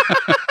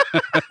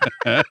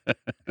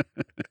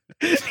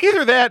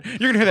 Either that,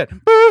 you're gonna hear that.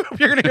 Boop,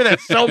 you're gonna hear that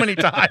so many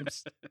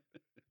times.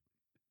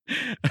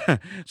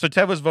 So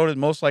Ted was voted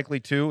most likely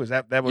to. Is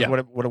that was Yeah. what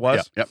it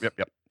was? Yep.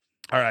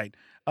 All right.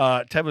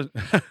 Ted was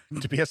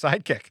to be a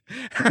sidekick.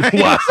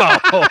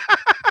 Wow.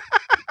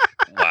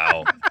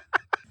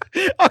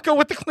 go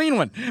with the clean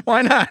one.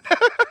 Why not?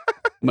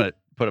 I'm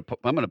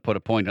gonna put a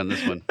point on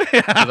this one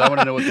because I want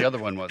to know what the other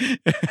one was.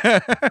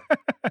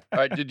 All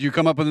right, did you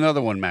come up with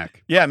another one,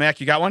 Mac? Yeah, Mac,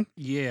 you got one?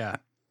 Yeah.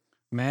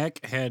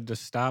 Mac had to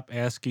stop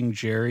asking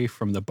Jerry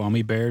from the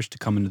Bummy Bears to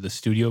come into the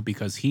studio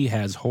because he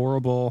has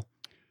horrible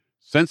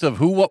sense of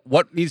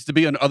what needs to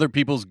be on other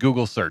people's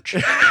Google search.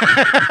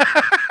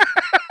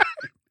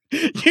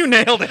 You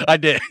nailed it. I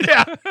did.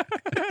 Yeah.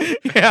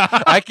 Yeah.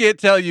 I can't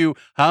tell you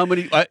how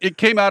many. It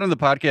came out on the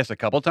podcast a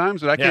couple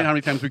times, but I can't Yeah. how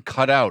many times we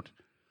cut out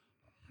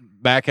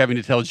Mac having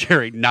to tell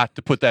Jerry not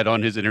to put that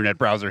on his internet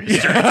browser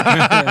history.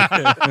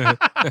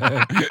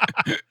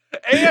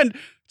 And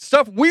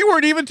stuff we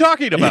weren't even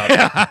talking about.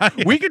 Yeah.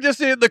 We could just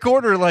sit in the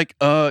corner like,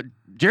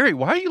 Jerry,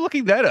 why are you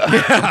looking that up?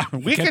 Yeah.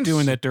 We kept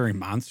doing that during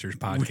Monsters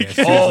podcast.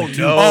 can- He was Oh, like, "Dude,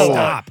 no.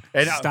 Stop.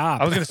 And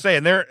Stop. I was going to say,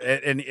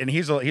 and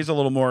he's a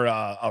little more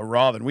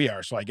raw than we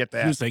are, so I get He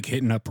that. was like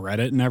hitting up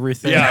Reddit and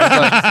everything.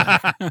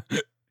 Yeah,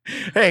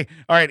 Hey,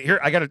 all right, here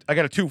I got a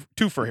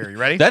twofer here. You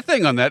ready? That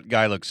thing on that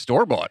guy looks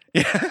store bought.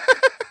 Yeah.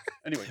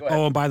 Anyway, go ahead.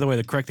 Oh, and by the way,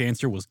 the correct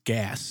answer was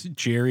gas.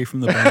 Jerry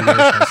from the Bummy Bears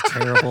has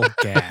terrible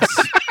gas.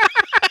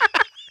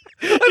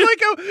 I like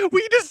how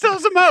we just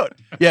tells him out.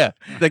 Yeah,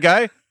 the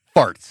guy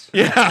farts.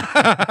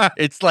 Yeah.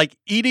 It's like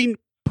eating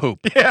poop.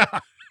 Yeah.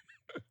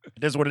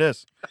 It is what it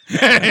is.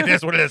 It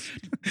is what it is.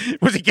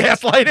 Was he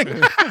gaslighting?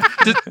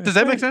 Does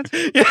that make sense?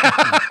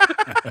 Yeah.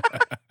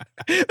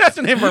 That's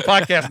the name of our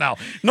podcast now.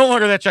 No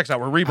longer that checks out.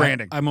 We're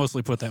rebranding. I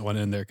mostly put that one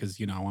in there because,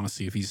 I want to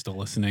see if he's still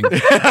listening.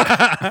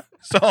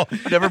 So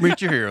Never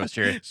meet your heroes,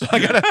 Jerry. So I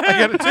got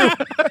a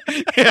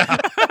two. Yeah.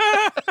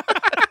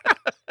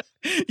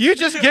 You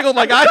just giggled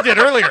like I did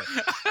earlier.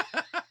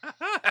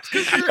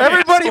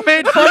 Everybody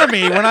made fun of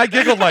me when I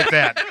giggled like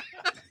that.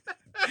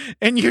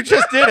 And you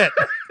just did it.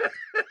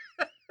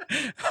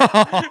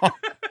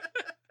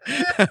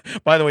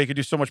 By the way, you could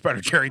do so much better,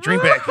 Jerry. Dream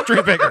big.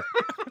 Dream bigger.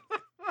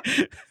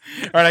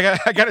 All right,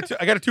 I got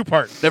a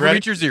two-part. Never Ready?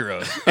 meet your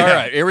zeros. All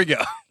right, here we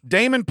go.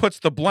 Damon puts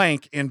the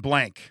blank in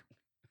blank.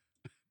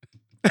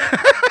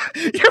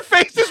 Your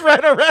face is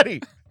red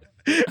already.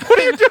 What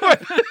are you doing?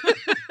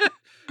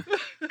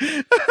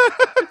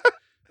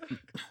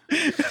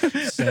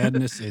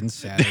 Sadness in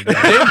Saturday.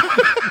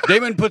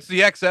 Damon puts the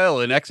XL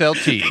in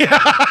XLT.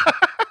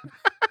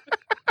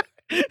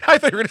 I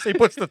thought you were going to say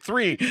puts the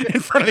 3 in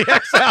front of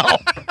the XL.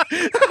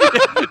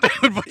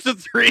 Damon puts the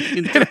 3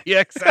 into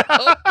the XL.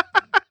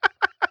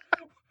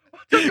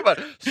 Talk about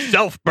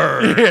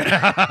self-burn.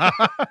 Yeah.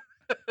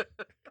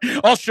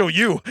 I'll show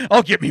you.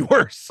 I'll get me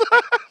worse.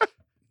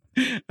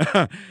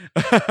 Damon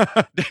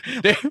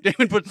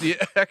puts the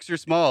extra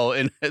small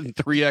in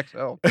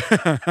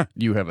 3XL.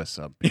 You have a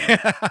sub.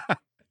 Yeah.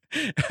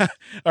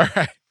 All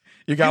right.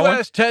 You got You one?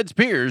 ask Ted's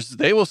peers,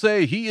 they will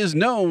say he is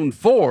known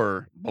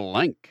for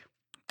blank.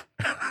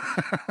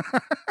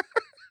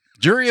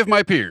 Jury of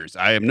my peers,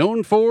 I am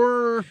known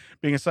for...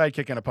 Being a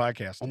sidekick in a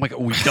podcast. Oh my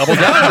God, we double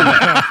down on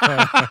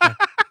that.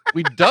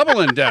 We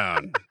doubling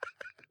down.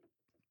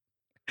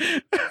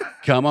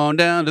 Come on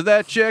down to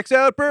that Checks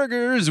Out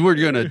Burgers. We're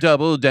going to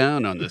double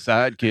down on the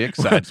sidekick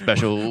side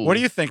special. What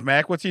do you think,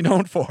 Mac? What's he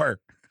known for?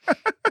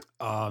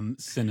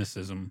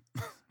 Cynicism.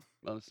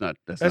 Well, that's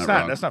That's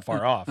not wrong. not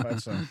far off.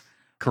 That's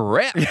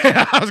correct.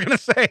 yeah, I was gonna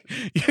say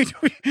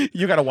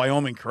you got a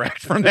Wyoming correct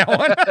from that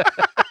one.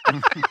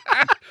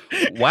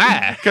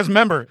 Why? Because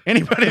remember,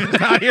 anybody that's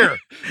not here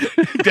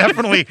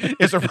definitely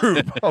is a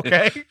rube.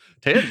 Okay.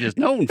 Ted's just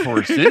known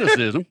for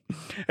cynicism.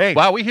 Hey,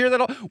 Wow, we hear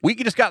that all. We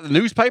just got the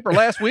newspaper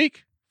last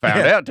week. Found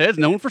Yeah. out Ted's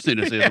known for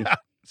cynicism. yeah.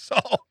 So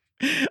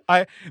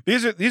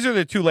these are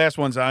the two last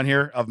ones on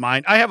here of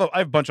mine. I have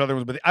a bunch of other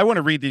ones, but I want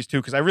to read these two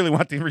because I really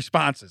want the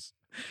responses.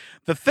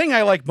 The thing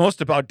I like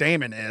most about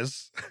Damon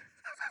is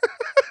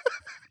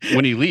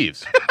When he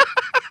leaves.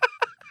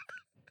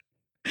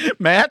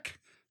 Mac.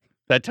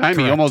 That time he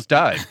Correct. almost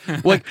died.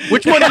 Like,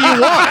 which one do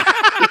you want?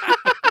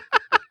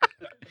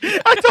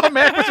 I thought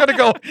Mac was gonna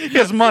go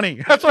his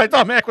money. That's what I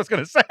thought Mac was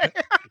gonna say.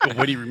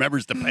 When he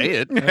remembers to pay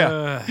it.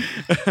 Yeah.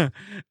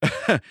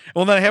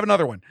 Well, then I have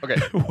another one. Okay.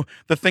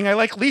 The thing I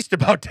like least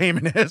about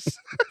Damon is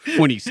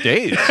When he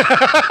stays.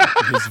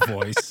 His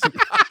voice.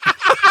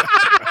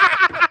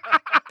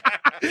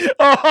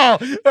 oh,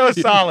 that was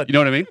solid. You know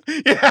what I mean?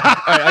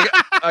 Yeah. All right,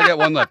 I got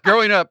one left.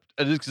 Growing up,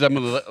 just because I'm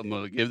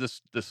gonna give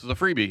this is a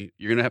freebie.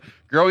 You're gonna have.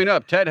 Growing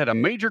up, Ted had a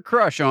major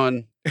crush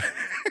on.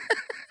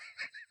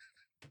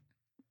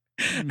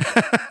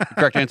 The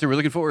correct answer we're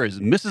looking for is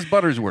Mrs.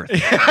 Buttersworth.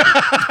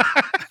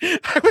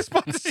 I was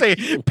about to say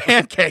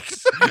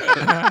pancakes.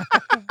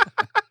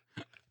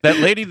 That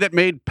lady that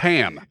made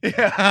Pam.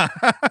 Yeah.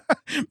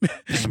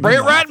 Spray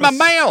it right in my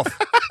mouth.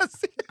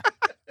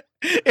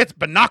 It's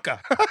Banaka.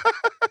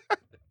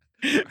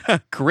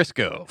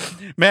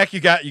 Crisco. Mac,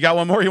 you got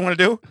one more you want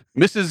to do?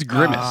 Mrs.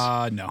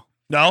 Grimace. No.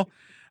 No?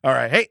 All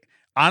right. Hey,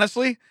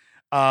 honestly,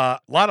 a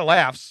lot of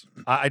laughs.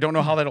 I don't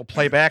know how that'll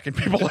play back and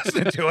people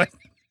listening to it.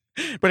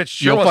 But it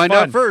sure You'll was find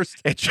fun. out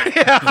first.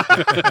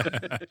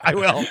 Yeah. I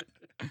will.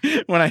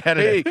 When I had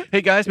it.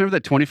 Hey guys, remember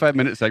that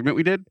 25-minute segment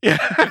we did?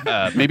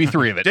 Yeah. Maybe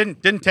 3 of it.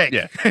 Didn't take.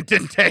 Yeah. It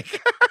didn't take.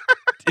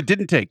 It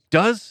didn't take.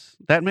 Does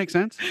that make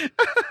sense?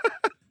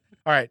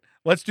 All right,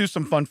 let's do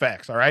some fun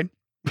facts. All right,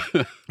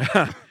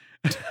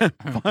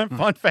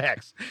 fun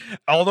facts.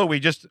 Although we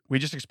just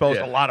exposed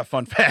Yeah. a lot of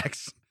fun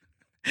facts.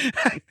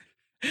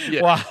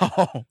 Yeah.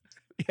 Wow.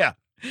 Yeah,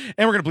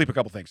 and we're gonna bleep a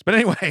couple things. But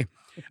anyway,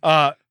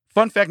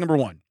 fun fact number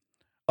 1: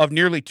 of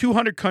nearly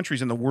 200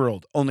 countries in the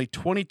world, only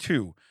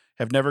 22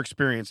 have never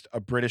experienced a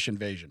British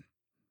invasion.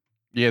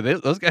 Yeah,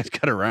 those guys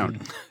got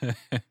around. You're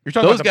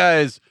talking Those about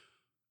guys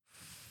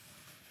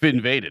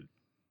invaded.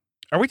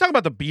 Are we talking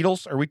about the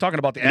Beatles? Or are we talking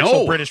about the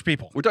actual No. British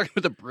people? We're talking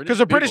about the British. Because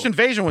the British people.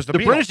 invasion was the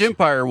Beatles. British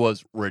Empire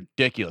was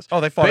ridiculous.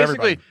 Oh, they fought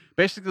everybody.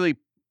 Basically,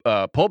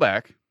 pull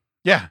back,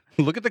 Yeah.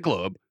 look at the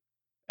globe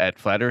at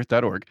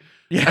flatearth.org.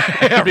 Yeah.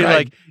 and be right.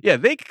 like, yeah,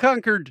 they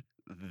conquered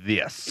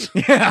this.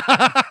 Yeah.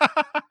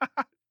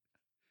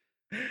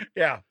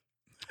 Yeah.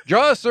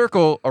 Draw a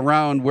circle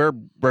around where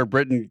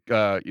Britain,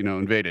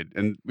 invaded,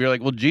 and we were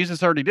like, well,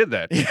 Jesus already did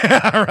that.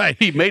 Yeah. Right.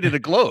 He made it a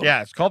globe.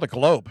 Yeah. It's called a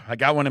globe. I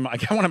got one in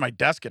my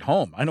desk at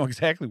home. I know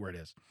exactly where it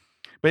is.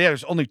 But yeah,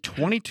 there's only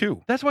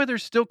 22. That's why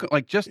there's still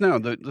like just now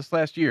this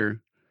last year,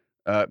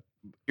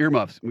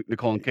 earmuffs,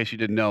 Nicole. In case you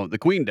didn't know, the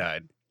Queen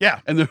died. Yeah.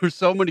 And there were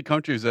so many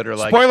countries that are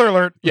like, Spoiler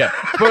alert. yeah,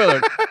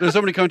 spoiler. There's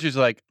so many countries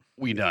like,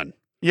 we done.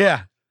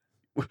 Yeah.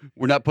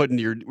 We're not putting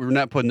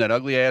that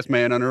ugly ass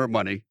man under our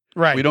money.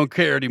 Right. We don't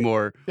care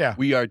anymore. Yeah.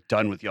 We are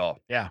done with y'all.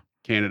 Yeah.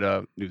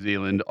 Canada, New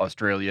Zealand,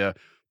 Australia,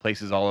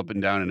 places all up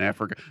and down in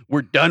Africa.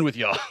 We're done with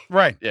y'all.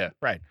 Right. Yeah.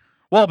 Right.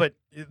 Well, but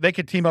they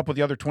could team up with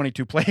the other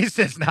 22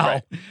 places now,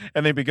 Right.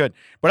 and they'd be good.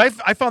 But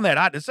I found that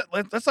odd.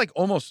 That's like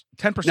almost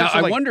 10%. Now, So, I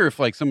like, wonder if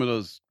like some of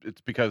those,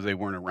 it's because they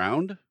weren't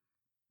around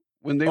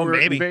when they were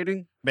maybe.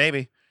 invading.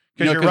 maybe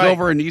Because you're right.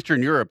 over in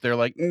Eastern Europe, they're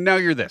like, now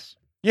you're this.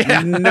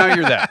 Yeah. Now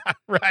you're that.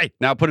 Right.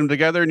 Now put them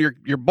together and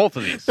you're both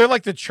of these. They're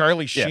like the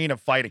Charlie Yeah. Sheen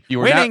of fighting. You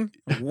were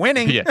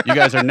winning. Yeah, you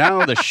guys are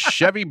now the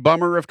Chevy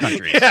Bummer of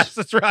countries. Yes,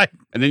 that's right.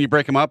 And then you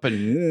break them up,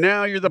 and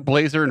now you're the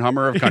Blazer and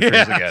Hummer of countries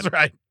Yeah, again. that's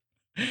right.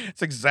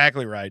 That's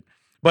exactly right.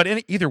 But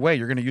either way,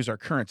 you're going to use our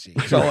currency,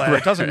 so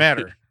it doesn't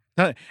matter.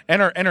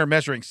 And our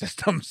measuring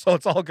system, so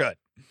it's all good.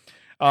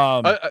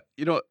 I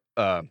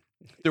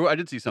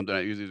did see something. I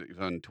usually it was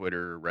on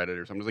Twitter or Reddit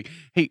or something. It was like,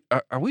 hey,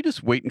 are we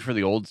just waiting for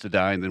the olds to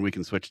die and then we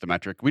can switch to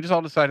metric? We just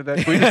all decided that.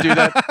 Can we just do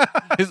that?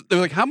 'Cause they're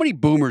like, how many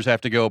boomers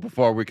have to go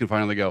before we can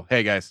finally go,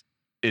 hey, guys,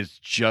 it's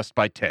just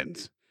by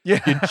tens. Yeah.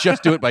 You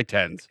just do it by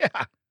tens.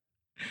 Yeah.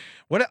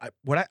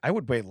 I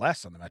would weigh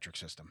less on the metric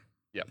system.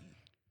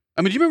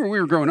 I mean, do you remember when we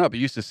were growing up? It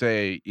used to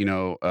say,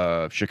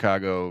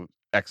 Chicago,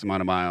 X amount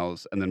of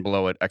miles, and then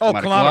below it, X amount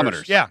of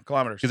kilometers. Yeah,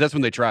 kilometers. Because that's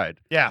when they tried.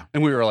 Yeah.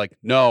 And we were like,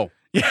 no,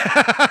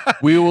 Yeah.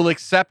 we will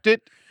accept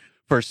it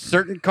for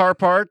certain car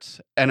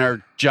parts and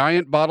our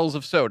giant bottles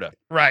of soda.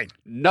 Right.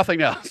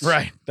 Nothing else.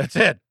 Right. That's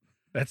it.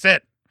 That's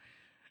it.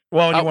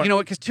 Well, You know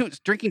what? Because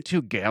drinking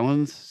 2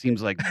 gallons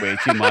seems like way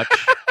too much.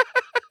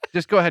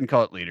 Just go ahead and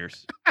call it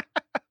liters.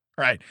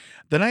 right.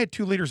 Then I had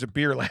 2 liters of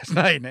beer last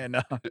night,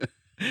 and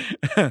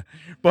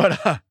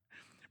but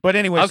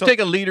anyway, I'll so, take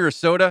a liter of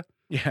soda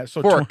yeah.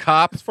 So for a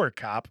cop. it's for a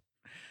cop.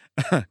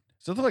 Does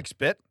it look like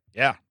spit?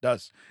 Yeah, it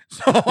does.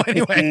 So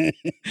anyway,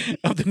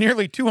 of the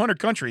nearly 200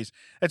 countries,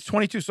 that's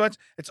 22. So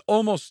it's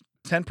almost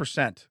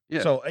 10%.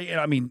 Yeah. So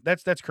I mean,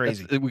 that's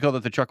crazy. We call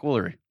that the Chuck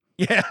Woolery.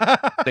 Yeah.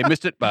 They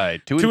missed it by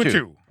 2 and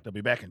 2. They'll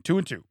be back in 2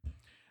 and 2.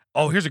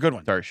 Oh, here's a good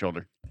one. Sorry,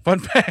 shoulder. Fun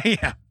fact.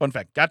 Yeah, fun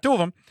fact. Got 2 of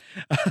them.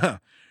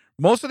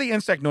 Most of the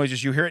insect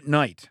noises you hear at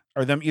night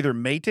are them either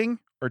mating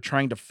or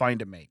trying to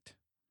find a mate.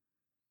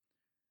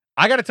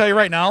 I got to tell you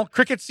right now,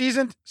 cricket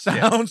season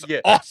sounds Yeah.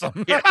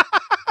 awesome. Yeah.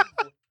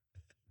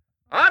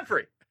 I'm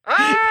free.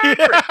 I'm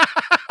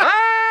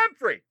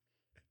free.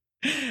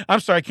 I'm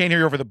sorry, I can't hear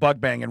you over the bug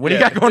banging. What do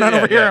you Yeah, got going on yeah,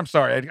 over here? yeah. I'm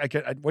sorry.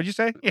 What'd you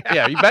say?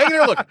 Yeah, you banging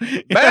or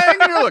looking?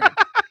 Banging or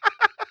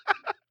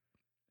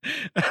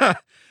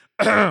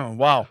looking?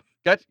 Wow.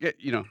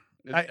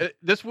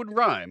 This would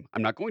rhyme.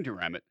 I'm not going to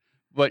rhyme it,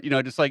 but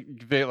just like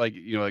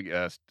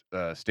a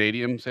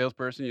stadium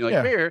salesperson. You're like,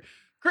 Yeah. here,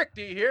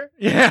 Crick-D here,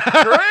 Yeah.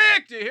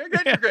 Crick-D here,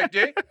 get your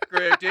Crick-D,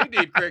 Crick-D,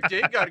 need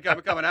Crick-D, got it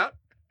coming out,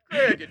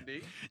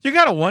 Crick-D. You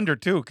got to wonder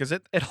too, because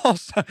it all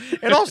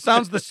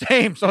sounds the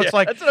same. So it's Yeah,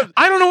 like, that's what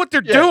I don't know what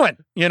they're Yeah. doing,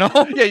 you know?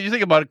 Yeah, you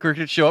think about a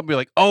cricket show up and be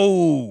like,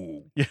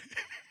 oh, Yeah.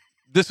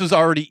 this was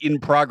already in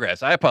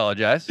progress. I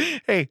apologize.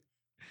 Hey,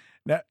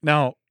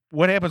 now,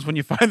 what happens when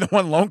you find the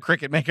one lone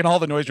cricket making all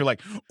the noise? You're like,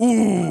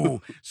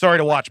 ooh, sorry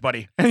to watch,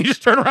 buddy. And you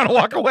just turn around and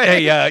walk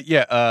away.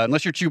 Hey,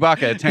 unless you're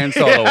Chewbacca, it's Han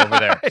Solo over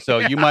there. So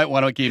you might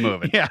want to keep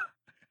moving. Yeah.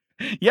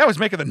 Yeah, I was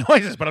making the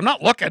noises, but I'm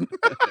not looking.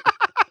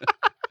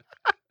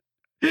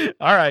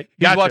 All right.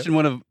 He's Gotcha. watching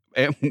one of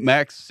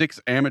Mac's 6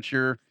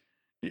 amateur.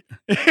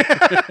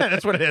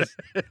 That's what it is.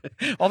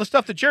 All the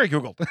stuff that Jerry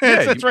Googled.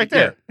 It's right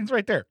there. It's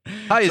right there.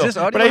 Hi, is So- this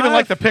audio? But I even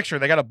like the live? picture.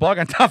 They got a bug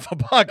on top of a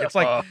bug. It's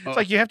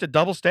like you have to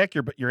double stack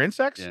your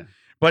insects. Yeah.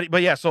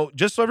 But yeah, so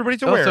just so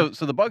everybody's aware.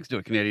 So the bugs do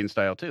it Canadian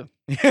style too.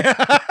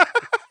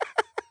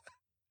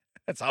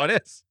 That's how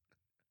it is.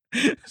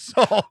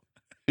 So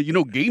You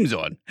know, game's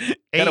on. Gotta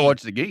Hey.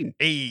 watch the game.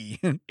 Hey.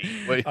 Wait,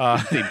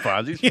 St.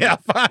 Fonzie's? Yeah,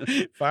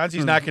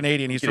 Fonzie's not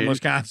Canadian. He's from Canadian.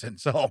 Wisconsin.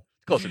 So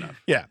Close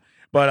enough. yeah.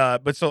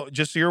 But so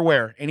just so you're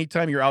aware,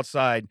 anytime you're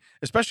outside,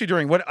 especially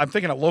during what I'm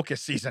thinking of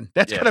locust season,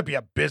 that's Yeah. gonna be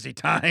a busy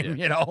time.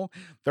 Yeah. You know,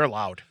 they're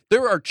loud.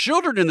 There are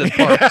children in this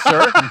park,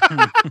 sir.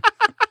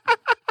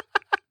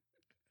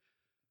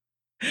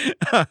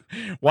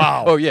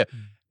 Wow. Oh, yeah.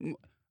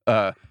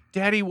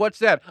 Daddy, what's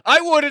that?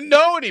 I wouldn't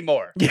know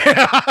anymore.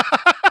 Yeah.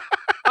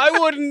 I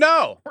wouldn't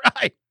know.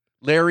 Right.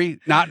 Larry,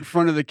 not in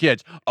front of the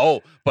kids.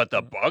 Oh, but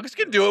the bugs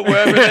can do it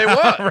wherever they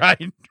want.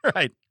 Right.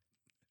 Right.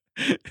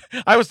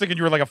 I was thinking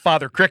you were like a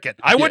father cricket.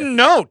 I wouldn't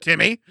know,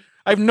 Timmy.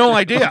 I have no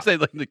idea. I'd say,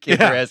 like, the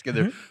kids Yeah. are asking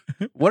them,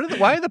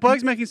 why are the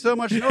bugs making so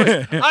much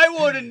noise? I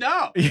wouldn't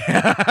know.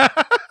 Yeah.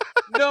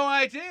 No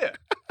idea.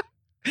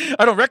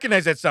 I don't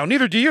recognize that sound.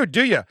 Neither do you,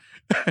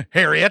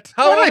 Harriet?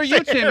 How Why old did I are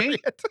you, say Timmy?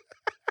 Harriet?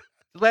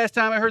 The last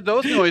time I heard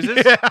those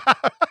noises. Yeah.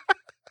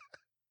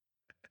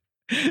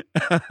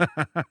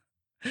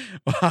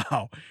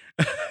 Wow.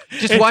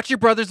 Just watch your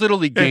brother's Little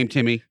League game,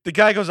 Timmy. The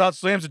guy goes out,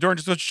 slams the door, and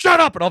just goes, "Shut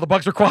up!" And all the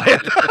bugs are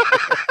quiet.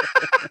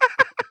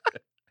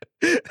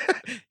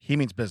 He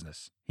means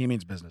business. He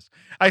means business.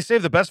 I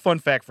saved the best fun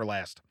fact for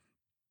last,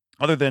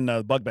 other than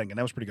bug banging.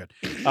 That was pretty good.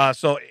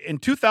 So in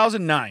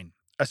 2009,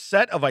 a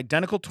set of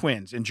identical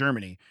twins in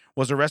Germany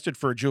was arrested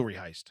for a jewelry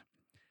heist.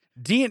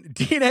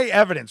 DNA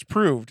evidence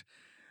proved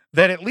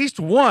that at least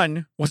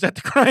one was at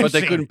the crime But they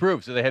scene. couldn't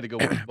prove, so they had to go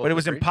with both But it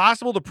was agree.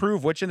 impossible to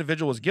prove which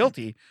individual was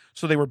guilty,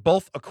 so they were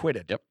both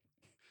acquitted. Yep.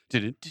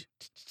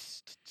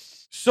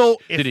 So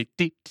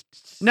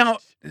now,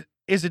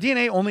 is the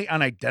DNA only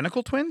on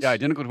identical twins? Yeah,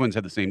 identical twins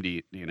have the same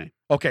DNA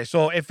Okay,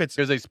 so if it's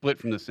because they split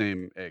from the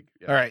same egg.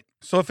 Yeah. all right,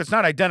 so if it's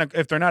not identical,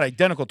 if they're not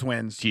identical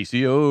twins,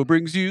 TCO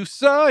brings you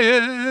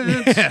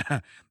science. yeah,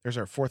 there's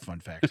our fourth fun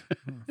fact.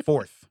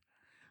 Fourth.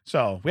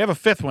 So we have a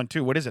fifth one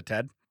too. What is it,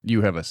 Ted?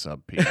 You have a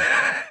subpoena.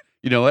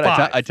 You know what?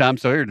 Five. I Tom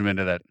Sawyered him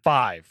into that.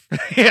 5.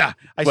 Yeah,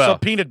 I Well-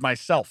 subpoenaed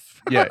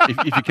myself. Yeah,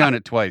 if you count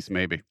it twice,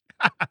 maybe.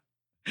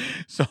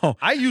 So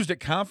I used it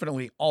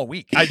confidently all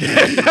week. I did.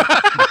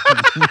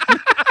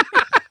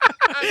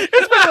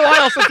 It's been a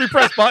while since we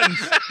pressed buttons.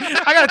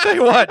 I gotta tell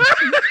you what.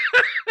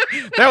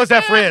 That was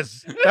that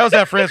frizz. That was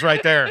that frizz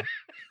right there.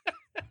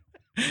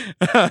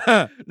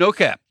 No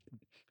cap.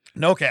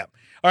 No cap.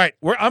 All right,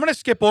 I'm gonna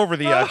skip over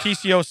the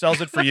TCO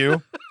sells it for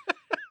you.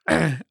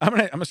 I'm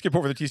gonna skip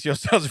over the TCO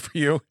sells it for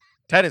you.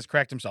 Ted has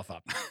cracked himself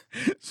up.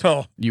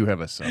 So You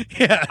have a sub.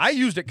 yeah, I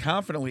used it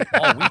confidently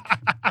all week.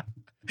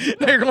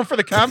 Now you're going for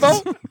the combo?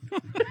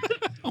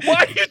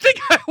 Why do you think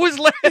I was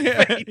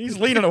laughing? He's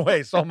leaning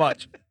away so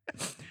much.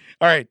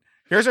 All right,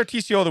 here's our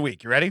TCO of the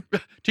week. You ready?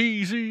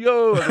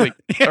 TCO. of the week.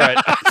 All right.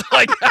 It's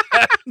like,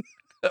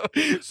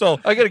 So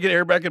I got to get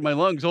air back in my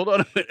lungs. Hold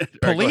on a minute.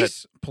 All right, go ahead.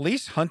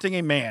 police hunting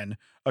a man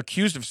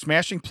accused of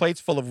smashing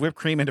plates full of whipped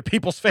cream into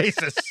people's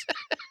faces.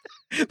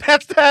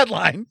 That's the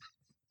headline.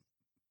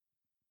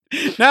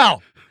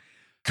 Now,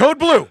 code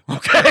blue.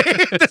 Okay,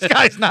 this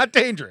guy's not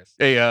dangerous.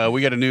 Hey,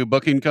 we got a new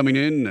booking coming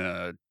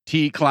in.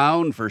 T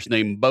Clown, first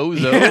name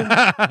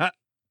Bozo.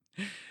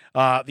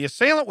 The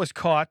assailant was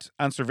caught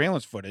on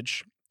surveillance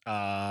footage.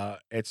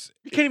 It's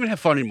You can't even have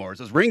fun anymore. It's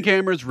those ring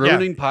cameras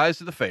ruining pies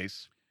to the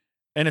face.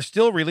 and is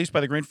still released by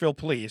the Greenfield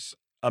Police.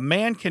 A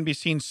man can be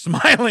seen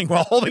smiling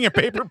while holding a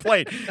paper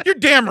plate. You're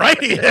damn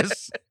right he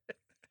is.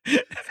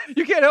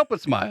 You can't help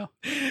but smile.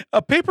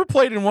 A paper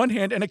plate in one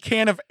hand and a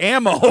can of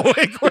ammo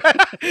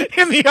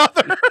in the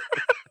other.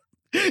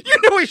 You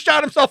knew he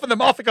shot himself in the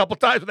mouth a couple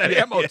times with that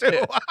ammo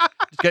too.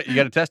 You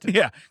got to test it.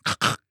 Yeah,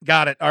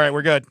 got it. All right,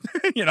 we're good.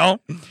 You know,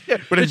 Yeah,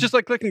 but it's just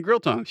like clicking grill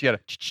tongs. You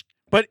got to.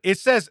 but it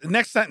says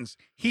next sentence.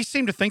 He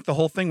seemed to think the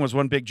whole thing was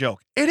one big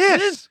joke. It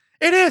is.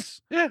 It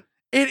is. Yeah.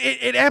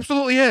 It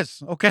absolutely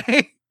is.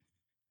 Okay.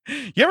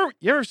 You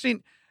ever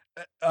seen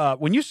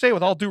when you say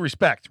with all due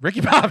respect, Ricky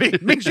Bobby,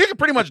 it means you can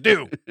pretty much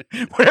do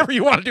whatever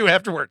you want to do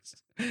afterwards.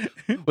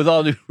 With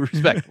all due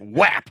respect,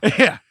 whap.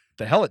 Yeah,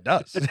 the hell it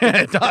does.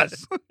 It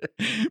does.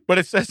 But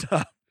it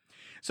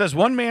says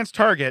one man's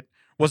target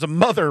was a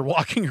mother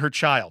walking her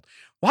child.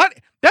 What?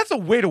 That's a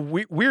way to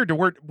weird to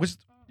word. Was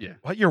Yeah.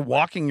 what you're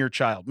walking your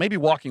child? Maybe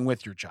walking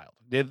with your child.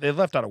 They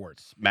left out of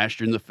words. Smashed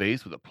her in the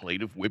face with a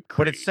plate of whipped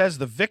cream. But it says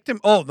the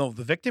victim. Oh no,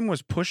 the victim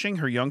was pushing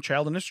her young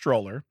child in a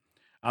stroller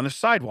on the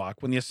sidewalk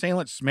when the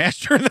assailant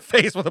smashed her in the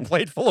face with a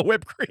plate full of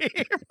whipped cream.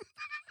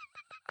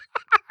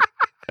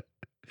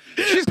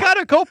 She's got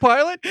a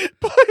co-pilot.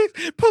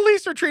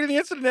 Police are treating the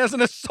incident as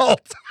an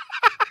assault.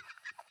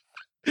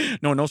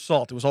 No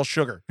salt. It was all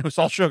sugar. It was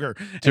all sugar.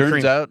 and Turns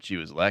cream. out she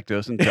was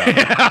lactose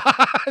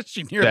intolerant.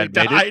 She nearly That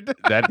made died.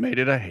 That made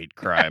it a hate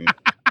crime.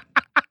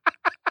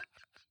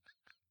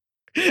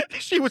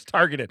 She was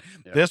targeted.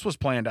 Yeah. This was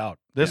planned out.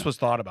 This Yeah. was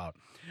thought about.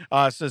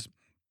 It says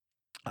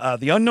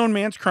the unknown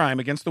man's crime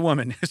against the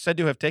woman is said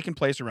to have taken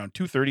place around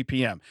 2:30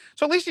 p.m.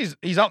 So at least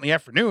he's out in the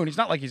afternoon. He's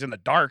not like he's in the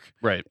dark.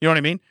 Right. You know what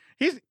I mean?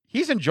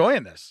 He's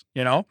enjoying this.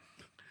 You know.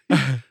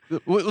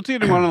 Let's see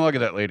the monologue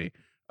of that lady.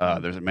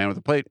 There's a man with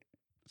a plate.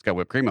 It's got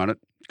whipped cream on it.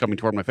 It's coming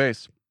toward my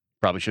face.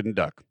 Probably shouldn't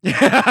duck.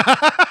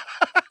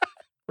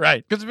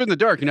 Right. Because if in the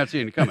dark, you're not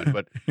seeing it coming.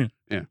 But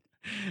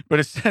But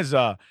it says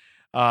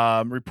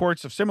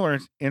reports of similar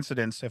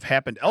incidents have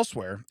happened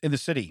elsewhere in the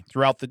city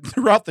throughout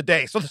the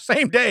day. So the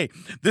same day,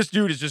 this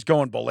dude is just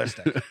going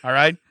ballistic. All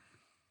right.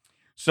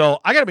 So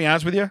I got to be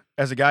honest with you,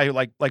 as a guy who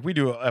like we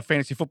do a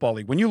fantasy football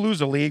league. When you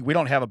lose a league, we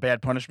don't have a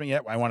bad punishment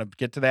yet. I want to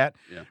get to that.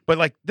 Yeah. But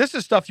like this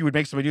is stuff you would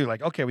make somebody do.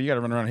 Like, okay, well, you got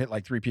to run around and hit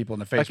like 3 people in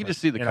the face. I can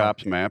just see the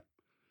cops map,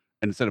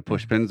 and instead of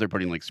push pins, they're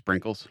putting like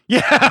sprinkles.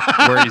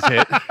 Yeah. Where he's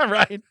hit.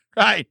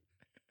 Right.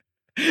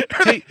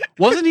 Hey,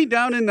 wasn't he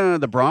down in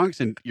the Bronx,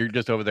 and you're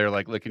just over there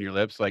like licking your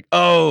lips, like,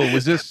 oh,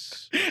 was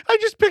this? I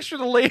just picture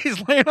the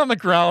lady's laying on the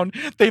ground.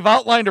 They've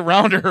outlined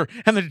around her,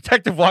 and the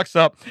detective walks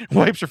up,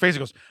 wipes her face,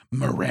 and goes,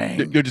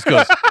 meringue. It just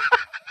goes.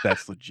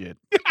 That's legit.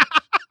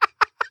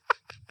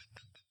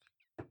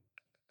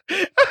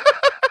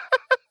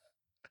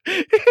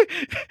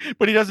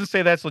 But he doesn't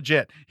say that's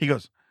legit. He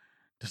goes,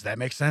 does that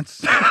make sense?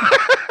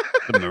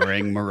 The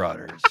meringue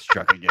marauders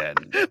struck again.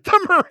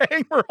 The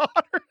meringue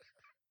marauder.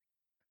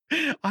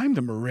 I'm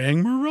the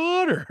meringue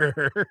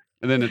marauder.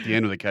 And then at the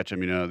end, when they catch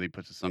him, he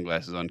puts his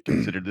sunglasses on.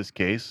 Consider this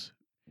case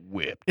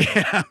whipped.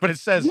 Yeah, but it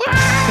says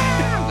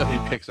Then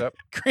he picks up.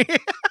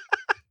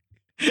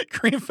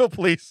 Creamfield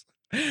police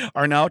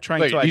are now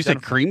trying Wait, to you said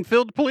identify.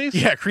 Creamfield police?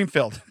 Yeah,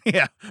 Creamfield.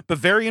 Yeah,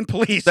 Bavarian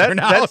police are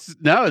now.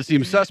 Now it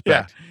seems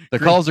suspect. The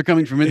calls are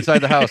coming from inside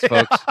the house,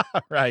 folks.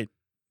 Right.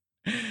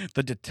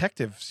 The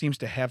detective seems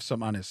to have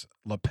some on his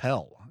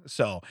lapel.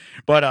 So,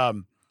 but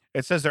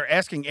it says they're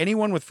asking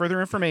anyone with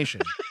further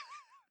information.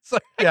 So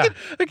Yeah.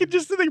 I could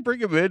just bring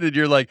him in, and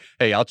you're like,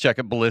 "Hey, I'll check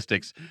at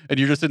ballistics," and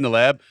you're just in the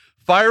lab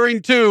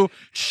firing 2.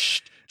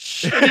 Shh,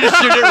 shh, and you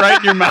just shoot it right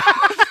in your mouth.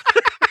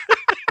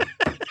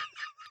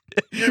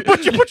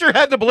 But you put your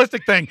head in the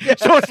ballistic thing,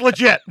 so it's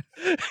legit.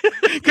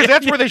 Because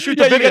that's where they shoot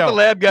the You video. got the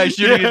lab guy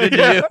shooting it into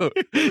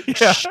you. Yeah.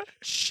 Shh,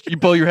 shh, you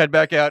pull your head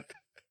back out.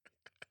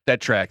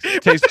 That tracks.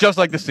 Tastes just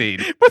like the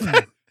scene. But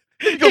then,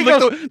 Then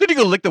you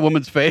go lick the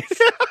woman's face.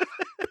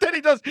 then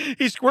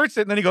he squirts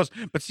it, and then he goes,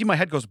 but see, my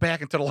head goes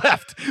back and to the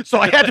left, so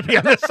I had to be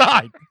on this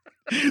side.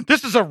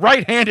 This is a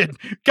right-handed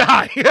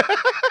guy.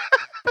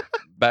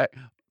 Back.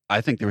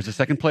 I think there was a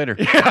second plater.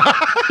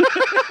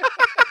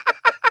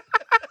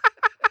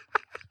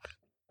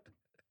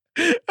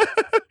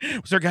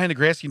 Was there a guy in the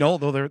grass?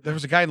 Though there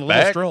was a guy in the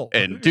Back little stroll.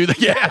 and to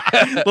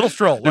the Little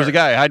stroll. There's a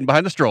guy hiding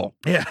behind the stroll.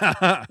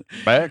 Yeah.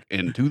 Back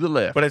and to the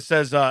left. But it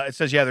says,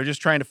 yeah, they're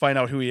just trying to find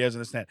out who he is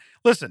and this and that.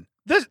 Listen,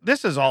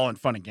 this is all in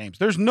fun and games.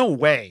 There's no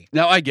way.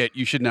 Now I get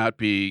you should not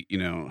be,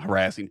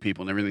 harassing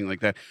people and everything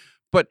like that.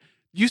 But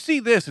you see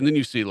this, and then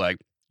you see like,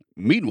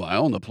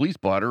 meanwhile, in the police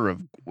blotter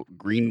of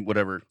Green,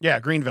 whatever, Yeah,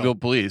 Greenville. Ville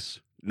Police,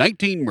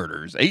 19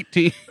 murders,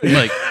 18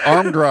 like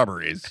armed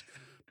robberies,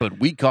 but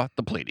we caught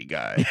the platey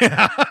guy.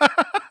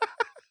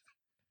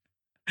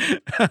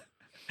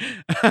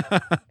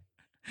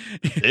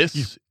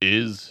 This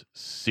is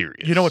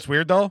serious. You know what's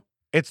weird though?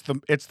 It's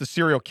the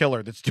serial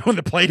killer that's doing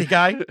the platey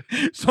guy.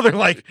 So they're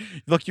like,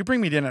 look, you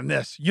bring me in on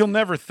this, you'll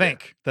never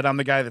think that I'm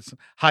the guy that's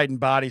hiding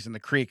bodies in the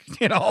creek.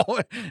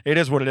 It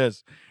is what it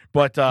is.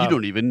 But You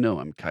don't even know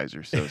I'm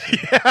Kaiser Soze.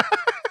 Yeah.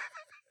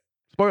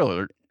 Spoiler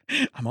alert.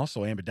 I'm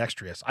also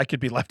ambidextrous. I could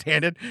be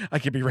left-handed. I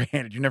could be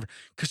right-handed. You never,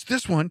 because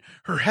this one,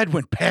 her head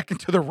went back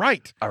into the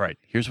right. All right,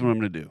 here's what I'm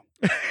going to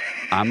do.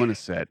 I'm going to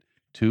set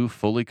 2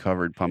 fully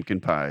covered pumpkin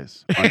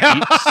pies on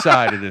each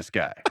side of this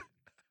guy.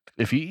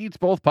 If he eats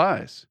both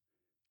pies,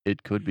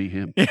 it could be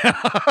him. Yeah.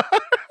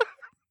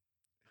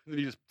 Then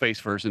he just face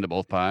first into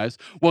both pies.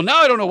 Well, now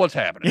I don't know what's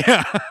happening.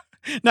 Yeah.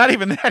 Not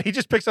even that. He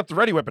just picks up the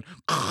ready weapon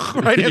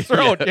right in his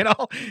throat. Yeah.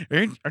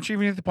 Aren't you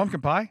even eating the pumpkin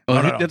pie? Oh,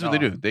 No, no, that's what no.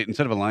 they do. They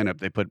instead of a lineup,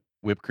 they put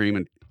whipped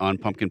cream on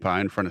pumpkin pie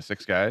in front of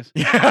 6 guys.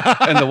 Yeah.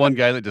 And the one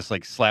guy that just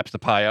like slaps the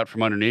pie out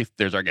from underneath,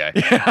 there's our guy.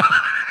 Yeah.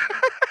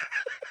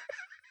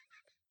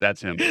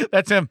 That's him.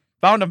 That's him.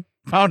 Found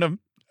him.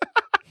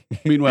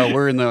 Meanwhile,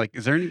 we're in the like,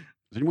 is there any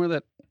more of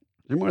that?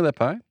 Is there more of that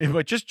pie?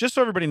 But just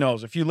so everybody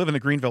knows, if you live in the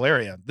Greenville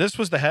area, this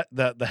was the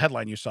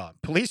headline you saw.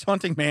 Police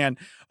hunting man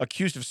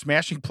accused of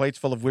smashing plates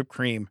full of whipped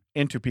cream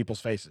into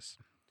people's faces.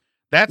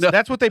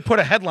 That's what they put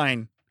a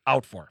headline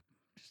out for.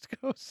 Just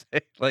go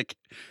say like,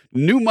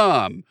 new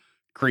mom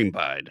cream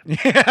pied.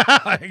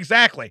 Yeah,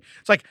 exactly.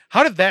 It's like,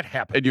 how did that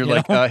happen? And you're You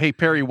like, know? hey,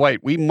 Perry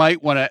White, we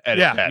might want to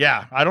edit that.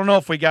 Yeah. I don't know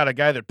if we got a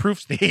guy that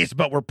proofs these,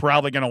 but we're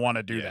probably going to want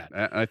to do that.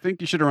 I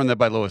think you should have run that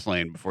by Lois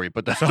Lane before you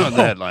put that So- on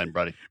the headline,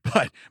 buddy.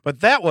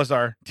 But that was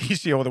our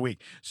TCO of the week.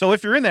 So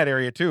if you're in that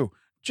area too,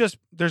 just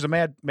there's a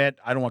mad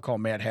I don't want to call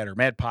him Mad Hatter,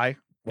 Mad Pie,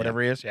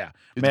 whatever he is. Yeah,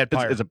 Mad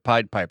Pie. It's a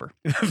Pied Piper.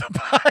 The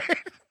pie.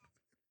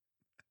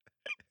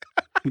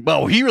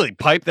 Well, he really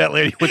piped that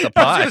lady with the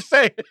I pie. was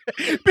gonna say,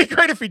 it'd be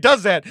great if he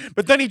does that,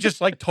 but then he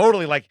just like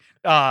totally like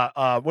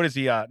what is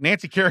he?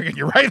 Nancy Kerrigan.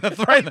 You're right in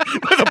the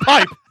with a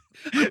pipe.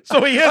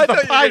 So he I is the thought you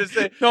were Pied. gonna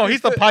say- No,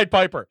 he's the Pied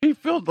Piper. He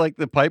filled like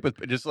the pipe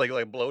with just like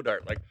blow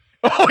dart, like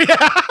Oh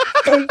yeah.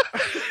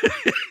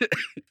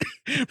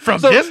 From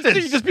so distance.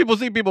 you just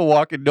see people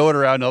walking, knowing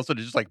around, and also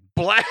just like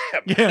blam,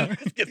 Yeah.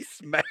 get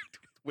smacked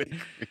with.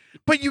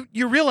 But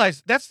you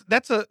realize that's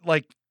a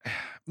like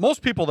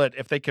most people that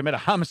if they commit a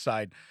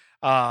homicide,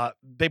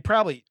 they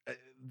probably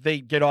they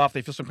get off.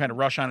 They feel some kind of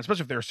rush on, it,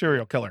 especially if they're a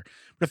serial killer.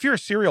 But if you're a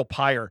serial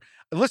pyre,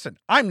 listen,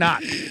 I'm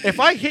not. If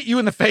I hit you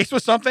in the face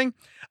with something,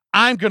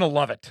 I'm gonna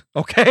love it.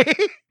 Okay,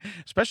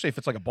 especially if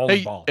it's like a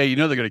bowling ball. Hey, you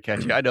know they're gonna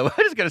catch you. I know.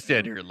 I just gotta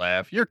stand here and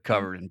laugh. You're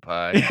covered in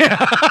pie.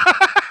 Yeah.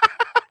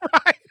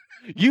 Right.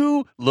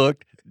 You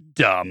looked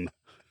dumb.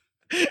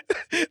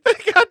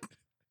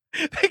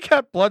 They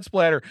got blood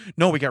splatter.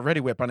 No, we got Ready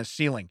Whip on his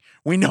ceiling.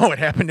 We know it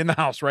happened in the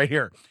house right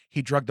here.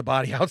 He drugged the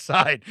body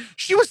outside.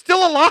 She was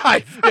still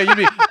alive. Yeah, you'd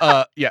be.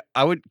 Yeah,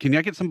 I would. Can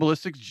I get some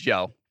ballistics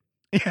gel?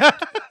 Yeah.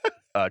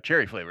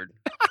 Cherry flavored.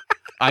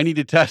 I need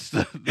to test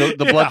the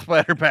Yeah. blood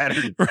splatter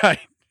pattern. Right.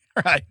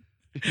 Right.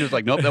 He was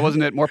like, nope, that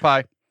wasn't it. More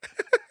pie.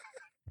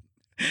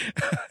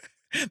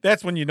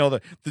 That's when you know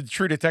the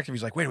true detective.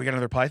 He's like, wait, we got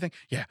another pie thing?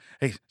 Yeah.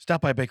 Hey,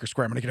 stop by Baker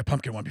Square. I'm going to get a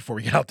pumpkin one before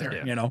we get out there,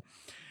 Yeah. you know?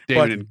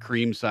 David and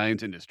Cream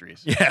Science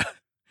Industries. Yeah.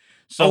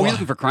 So we're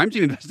looking for crime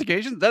scene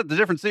investigations? That's the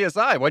different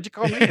CSI. Why'd you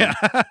call me? Yeah.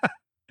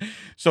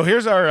 So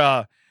here's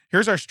our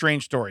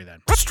strange story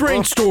then.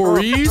 Strange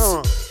stories.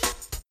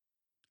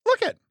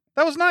 Look at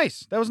that was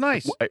nice. That was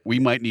nice. We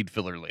might need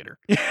filler later.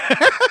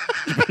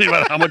 Depending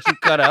on how much you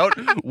cut out,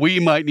 we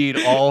might need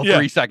all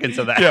 3 seconds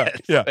of that. Yeah,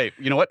 yeah. Hey,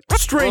 you know what?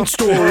 Strange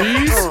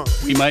stories.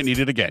 We might need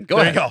it again. Go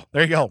there ahead. you go.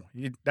 There you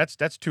go.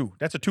 That's two.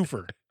 That's a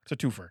twofer. It's a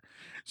twofer.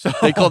 So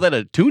They call that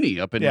a toonie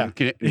up in, Yeah.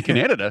 in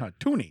Canada.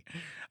 Toonie.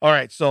 All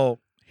right. So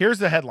here's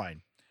the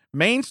headline: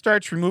 Maine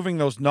starts removing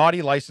those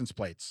naughty license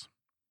plates.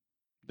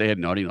 They had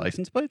naughty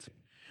license plates?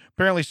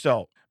 Apparently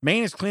so.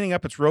 Maine is cleaning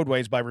up its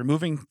roadways by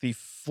removing the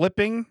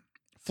flippin'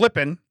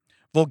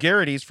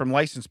 vulgarities from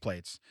license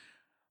plates.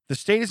 The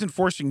state is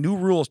enforcing new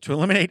rules to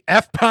eliminate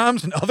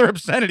F-bombs and other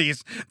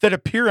obscenities that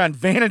appear on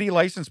vanity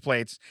license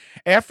plates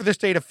after the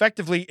state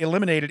effectively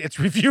eliminated its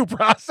review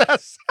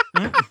process.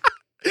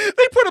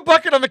 They put a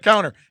bucket on the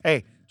counter.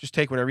 Hey, just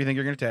take whatever you think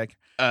you're going to take.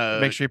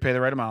 Make sure you pay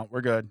the right amount.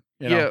 We're good.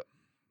 You know?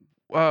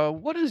 Yeah.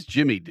 What does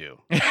Jimmy do?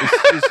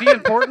 Is he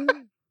important?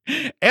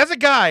 As a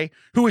guy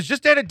who was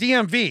just at a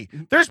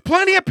DMV, there's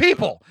plenty of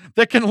people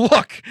that can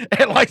look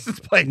at license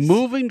plates.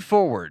 Moving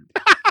forward,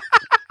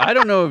 I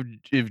don't know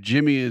if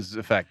Jimmy is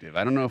effective.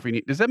 I don't know if we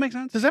need. Does that make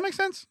sense? Does that make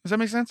sense? Does that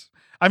make sense?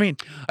 I mean,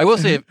 I will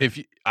say if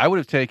I would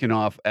have taken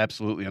off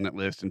absolutely on that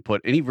list and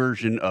put any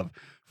version of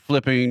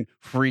flipping,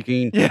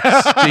 freaking, Yeah.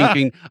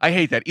 stinking. I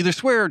hate that. Either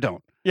swear or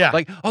don't. yeah.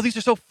 Like, oh, these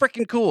are so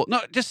freaking cool. No,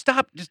 just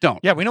stop. Just don't.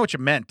 Yeah, we know what you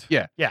meant.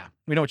 Yeah. Yeah,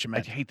 we know what you I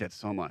meant. hate that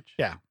so much.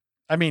 Yeah.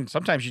 I mean,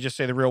 sometimes you just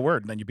say the real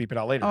word and then you beep it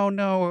out later. Oh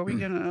no, are we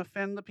gonna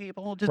offend the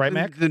people? Just, Right,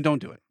 Mac? Then don't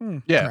do it. Hmm,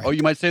 Yeah. right. Oh,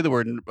 you might say the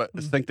word and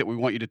think that we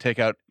want you to take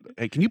out.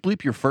 Hey, can you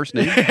bleep your first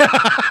name?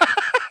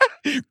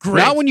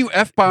 Great. Not when you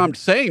f-bombed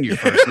saying your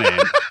first name,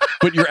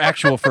 but your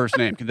actual first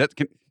name. Because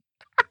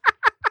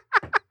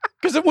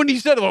when he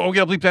said, "Oh, we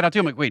gotta bleep that out too,"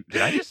 I'm like, "Wait,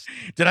 did I just?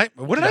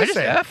 What did Did I I just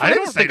say? F? I I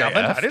didn't don't say think I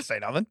nothing. I F'd. didn't say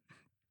nothing.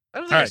 I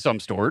don't All think I right. some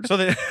stored." So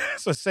it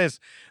says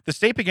the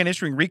state began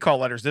issuing recall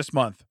letters this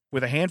month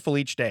with a handful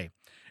each day.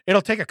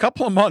 It'll take a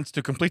couple of months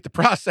to complete the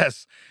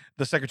process,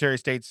 the Secretary of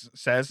State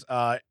says,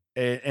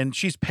 and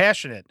she's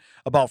passionate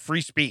about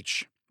free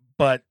speech,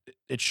 but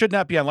it should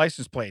not be on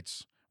license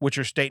plates, which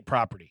are state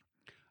property.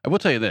 I will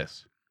tell you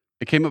this.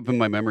 It came up in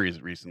my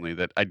memories recently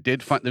that I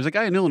did find there's a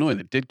guy in Illinois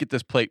that did get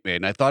this plate made,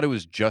 and I thought it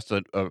was just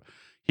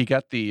he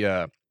got the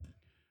a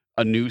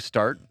new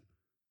start.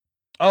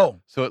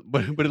 Oh, So,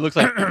 but it looks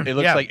like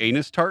Yeah. like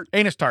anus tart.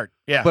 anus tart.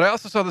 Yeah. But I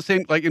also saw the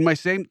same like in my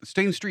same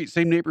street,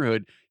 same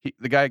neighborhood.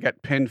 The guy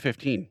got pen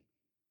 15.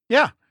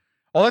 Yeah.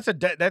 Oh, that's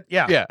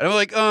yeah. Yeah, and I'm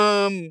like,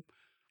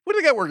 what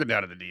do they got working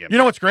down at the DM? You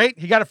know what's great?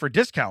 He got it for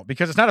discount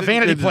because it's not a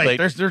vanity It's plate.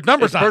 like- There's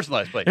numbers it's on it.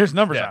 personalized plate. There's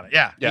numbers Yeah. on it.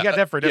 Yeah. Yeah, You got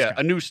that for a discount.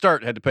 Yeah, a new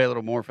start had to pay a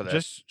little more for that.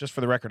 Just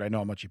for the record, I know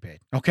how much he paid.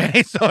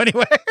 Okay. So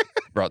anyway,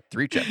 Brought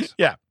 3 checks.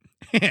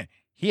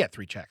 he had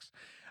 3 checks.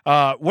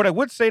 What I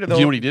would say to Do those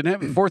you know what he didn't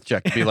have? A 4th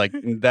check to be like,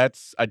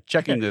 that's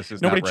checking this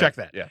is Nobody not right. checked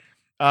that. Yeah.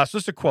 So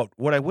this is a quote.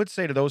 What I would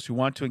say to those who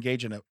want to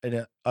engage in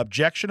an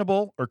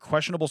objectionable or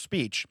questionable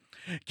speech,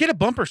 get a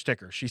bumper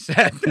sticker, she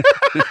said.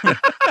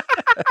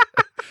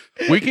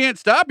 We can't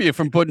stop you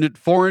from putting it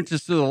 4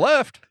 inches to the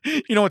left.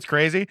 You know what's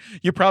crazy?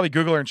 You probably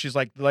Google her and she's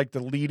like the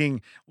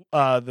leading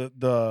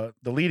the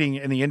leading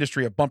in the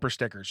industry of bumper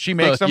stickers. She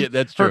makes them Yeah,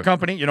 that's for true. a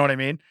company, you know what I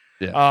mean?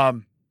 Yeah.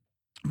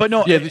 But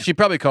no, Yeah, she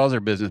probably calls her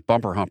business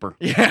Bumper Humper.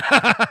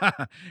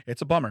 yeah.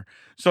 It's a bummer.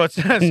 So it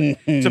says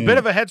it's a bit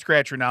of a head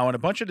scratcher now, and a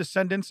bunch of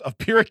descendants of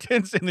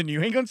Puritans in the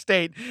New England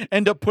state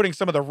end up putting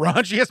some of the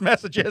raunchiest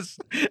messages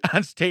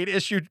on state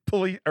issued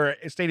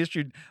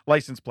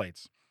license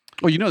plates.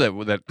 Well, you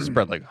know that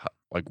spread like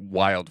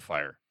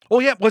wildfire. Oh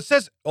yeah, well it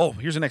says. Oh,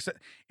 here's the next.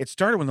 It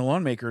started when the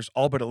lawmakers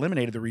all but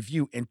eliminated the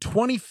review in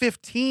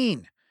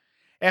 2015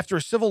 after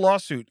a civil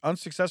lawsuit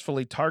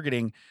unsuccessfully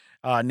targeting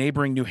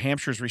neighboring New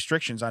Hampshire's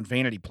restrictions on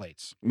vanity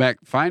plates. Mac,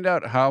 find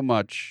out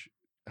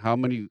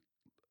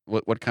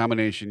what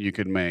combination you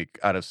could make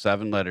out of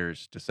 7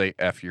 letters to say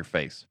F your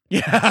face.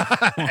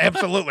 Yeah,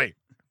 absolutely.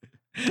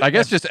 I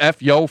guess just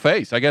F yo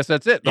face. I guess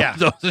that's it. Yeah.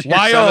 Those are your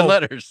Y-O. 7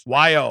 letters.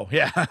 Y-O.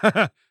 Yeah.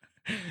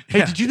 Hey,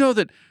 Yeah. did you know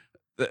that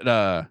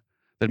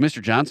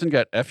Mr. Johnson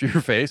got F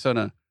your face on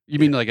a? You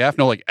mean like F?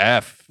 No, like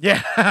F.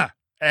 Yeah.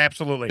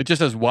 Absolutely. It just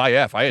says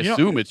YF. I You know,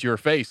 assume it's your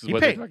face. Is He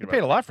what paid, they're he talking paid a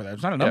about. lot for that.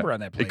 There's not a number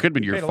on that plate. It could have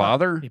been He your paid a lot.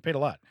 father, He paid a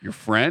lot. your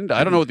friend.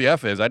 I don't know what the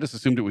F is. I just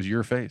assumed it was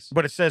your face.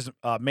 But it says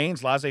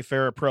Maine's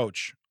laissez-faire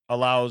approach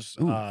allows.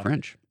 Ooh,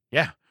 French.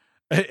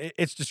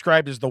 It's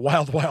described as the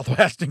wild, wild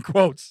west in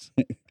quotes.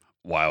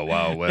 Wow,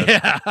 wow, West.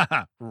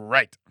 Yeah,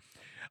 right.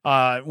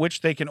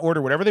 Which they can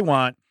order whatever they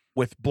want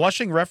with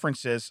blushing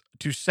references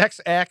to sex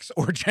acts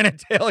or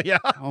genitalia.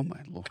 Oh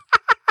my lord.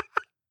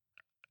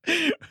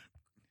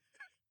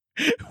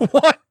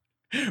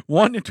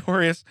 One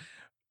notorious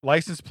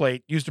license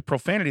plate used a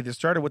profanity that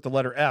started with the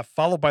letter F,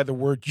 followed by the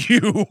word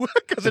 "you"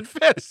 because it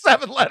fits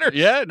 7 letters.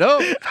 Yeah, no.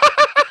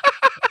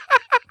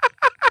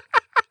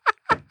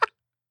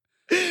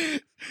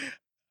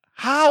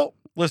 How?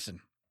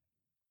 Listen,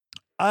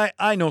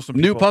 I know some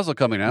New people. puzzle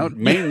coming out.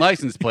 Main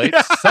license plate.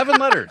 7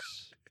 letters.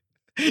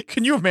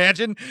 Can you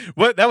imagine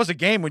what that was a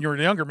game when you were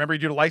younger? Remember, you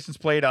do the license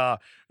plate,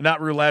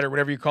 not roulette or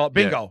whatever you call it,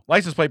 bingo,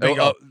 license plate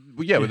bingo.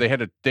 Yeah, well, they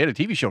had a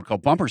TV show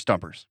called Bumper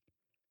Stumpers.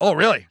 Oh,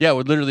 really? Yeah, it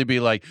would literally be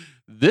like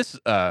this,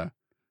 and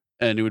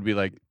it would be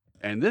like,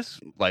 and this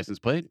license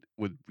plate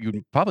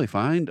you'd probably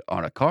find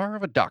on a car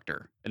of a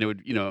doctor, and it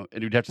would, and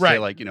you'd have to say Right.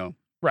 like,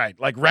 Right,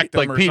 like rectum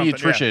like or something. Yeah,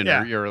 pediatrician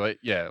yeah. or you're like,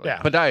 Yeah.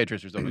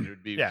 podiatrist or something. It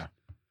would be, Yeah.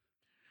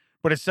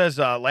 But it says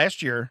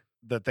last year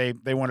that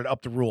they wanted to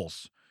up the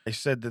rules. They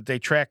said that they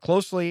track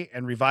closely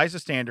and revise the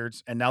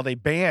standards, and now they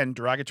ban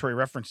derogatory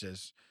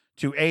references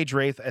to age,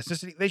 race,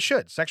 ethnicity. They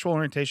should. Sexual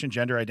orientation,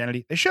 gender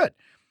identity. They should.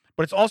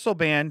 But it's also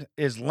banned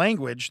is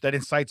language that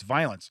incites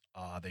violence.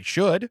 They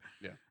should.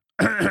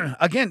 Yeah.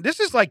 Again, this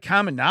is like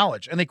common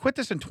knowledge, and they quit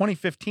this in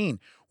 2015.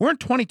 We're in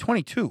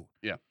 2022.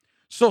 Yeah.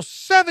 So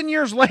 7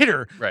 years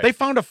later, Right. they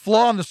found a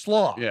flaw in the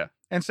slaw Yeah.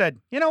 and said,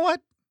 you know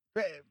what?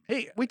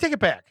 Hey, We take it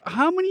back.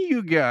 how many of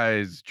you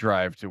guys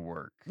drive to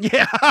work?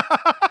 Yeah.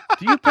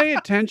 Do you pay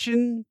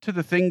attention to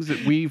the things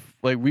that we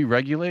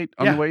regulate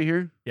on Yeah. the way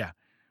here?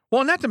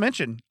 Well, not to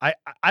mention, I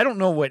don't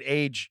know what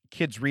age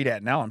kids read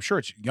at now. I'm sure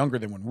it's younger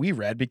than when we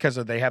read because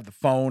they have the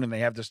phone and they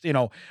have this,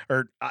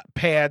 or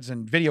pads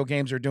and video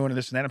games are doing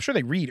this and that. I'm sure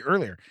they read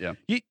earlier. Yeah.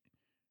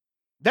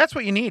 That's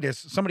what you need is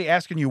somebody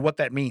asking you what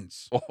that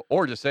means.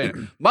 Or just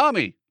saying,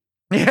 "Mommy."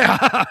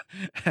 Yeah.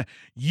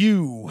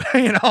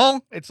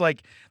 It's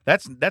like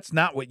that's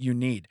not what you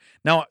need.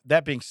 Now,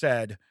 that being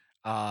said,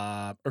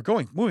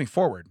 moving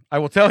forward, I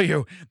will tell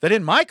you that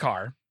in my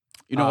car,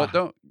 You know what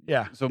though?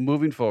 yeah. So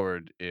moving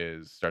forward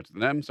starts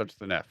with an M, starts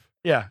with an F.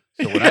 Yeah.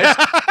 So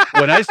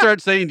when I start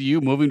saying to you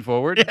moving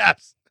forward,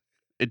 Yes.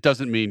 it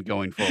doesn't mean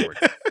going forward.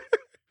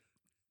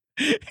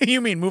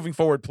 You mean moving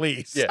forward,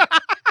 please. Yeah.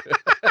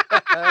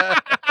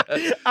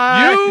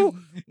 I-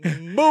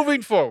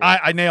 moving forward.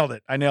 I nailed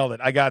it.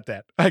 I got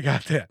that.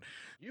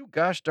 You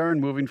gosh darn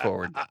moving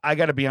forward. I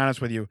got to be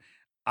honest with you.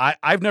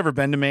 I've never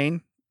been to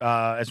Maine,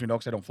 as we know,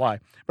 because I don't fly,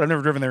 but I've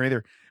never driven there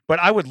either. But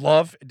I would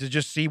love to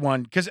just see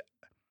one because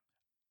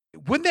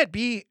would that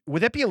be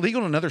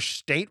illegal in another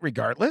state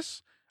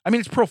regardless? I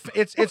mean, it's Well,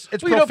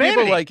 profanity.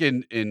 people like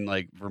in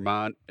like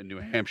Vermont and New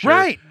Hampshire,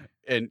 Right.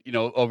 And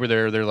over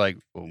there they're like,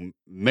 well,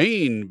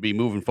 Maine be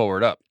moving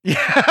forward up. Yeah.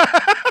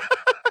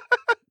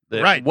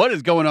 Right. What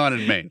is going on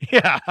in Maine?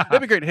 Yeah.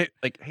 That'd be great.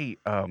 Hey,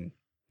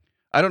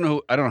 I don't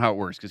know how it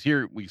works because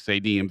here we say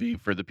DMV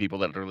for the people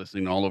that are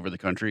listening all over the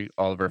country,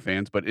 all of our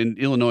fans. But in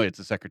Illinois, it's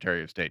the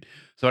Secretary of State,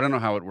 so I don't know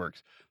how it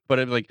works. But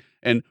I'm like,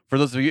 and for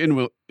those of you in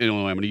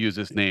Illinois, I'm going to use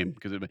this name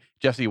because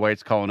Jesse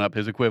White's calling up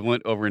his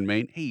equivalent over in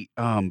Maine. Hey,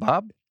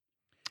 Bob,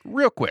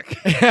 real quick,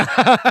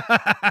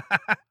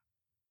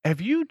 have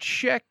you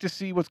checked to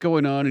see what's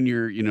going on in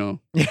your,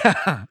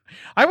 Yeah.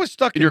 I was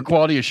stuck in your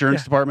quality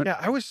assurance department? Yeah,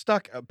 I was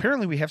stuck.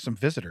 Apparently, we have some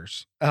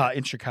visitors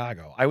in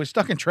Chicago. I was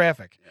stuck in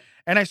traffic,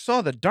 and I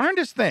saw the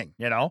darndest thing,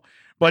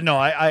 But no,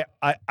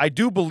 I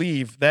do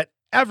believe that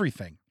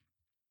everything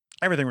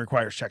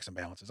requires checks and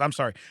balances. I'm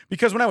sorry,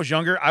 because when I was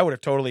younger, I would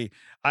have totally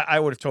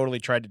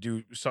tried to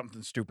do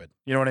something stupid.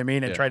 You know what I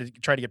mean? And Yeah.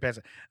 try to get past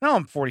it. Now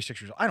I'm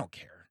 46 years old. I don't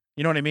care.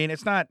 You know what I mean?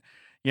 It's not.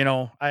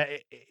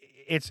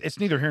 It's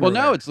neither here nor Well,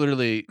 now there. it's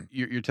literally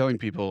you're telling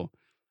people,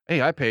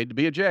 "Hey, I paid to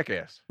be a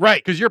jackass,"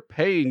 right. because you're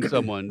paying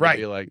someone Right.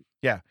 to be like,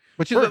 Yeah.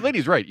 Which the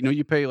lady's right.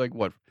 You pay like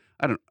what?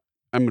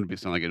 I'm going to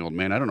sound like an old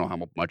man. I don't know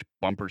how much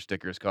bumper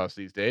stickers cost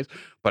these days,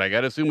 but I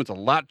got to assume it's a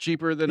lot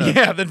cheaper than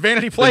Than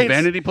vanity plates.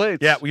 vanity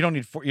plates. Yeah, you don't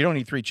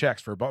need 3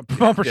 checks for a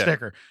bumper Yeah.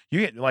 sticker. You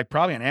get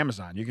probably on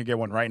Amazon. You can get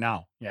one right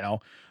now.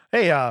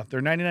 Hey,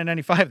 they're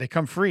 $99.95. They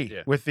come free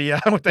Yeah. with the Yeah,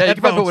 headphones. you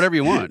can put whatever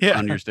you want Yeah.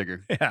 on your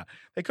sticker. Yeah,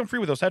 they come free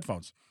with those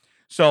headphones.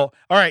 So,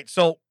 all right.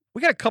 So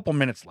we got a couple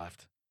minutes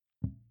left.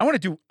 I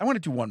want to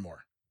do one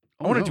more.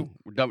 I wanna do-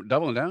 We're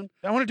doubling down.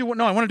 I want to do one.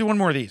 No, I want to do one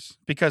more of these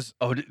because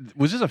Oh,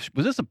 was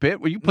this a bit?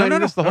 Were you no, planning no,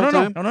 this the whole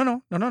time?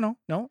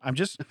 No. I'm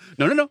just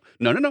No.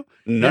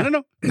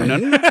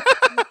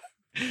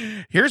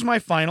 Here's my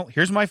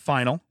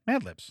final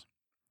Mad Libs.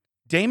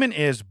 Damon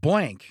is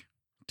blank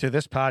to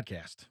this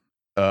podcast?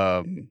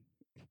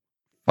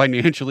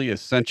 Financially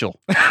essential.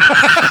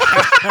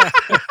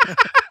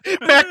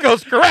 Matt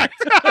goes correct.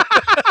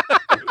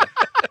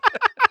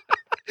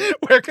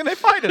 Where can they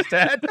find us,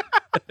 Dad?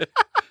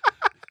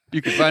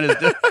 You can find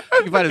us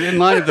in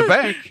line at the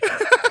bank,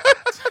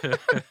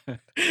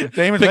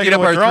 Damon's picking making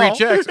up a our 3 withdrawal.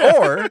 checks,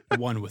 or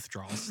One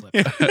withdrawal slip.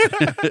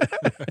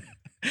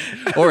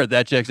 or at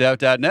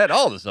thatchecksout.net.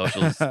 All the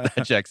socials.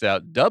 That checks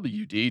out.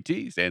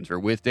 WDT stands for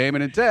With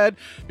Damon and Ted,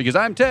 because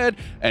I'm Ted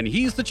and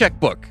he's the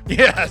checkbook.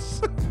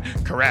 Yes,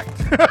 correct.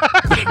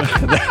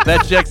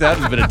 That Checks Out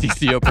has been a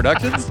TCO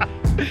Productions.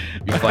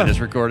 You can find us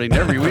recording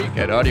every week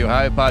at Audio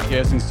Hive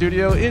Podcasting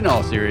Studio. In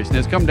all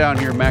seriousness, come down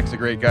here. Mac's a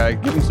great guy.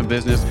 Give him some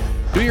business.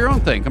 Do your own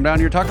thing. Come down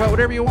here, talk about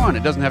whatever you want.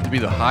 It doesn't have to be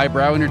the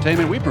highbrow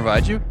entertainment we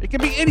provide you. It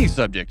can be any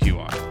subject you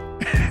want.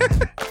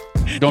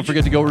 Don't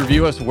forget to go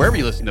review us wherever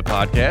you listen to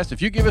podcasts.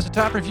 If you give us a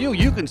top review,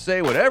 you can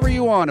say whatever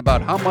you want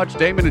about how much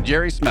Damon and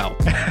Jerry smell.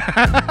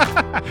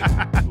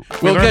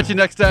 We'll catch you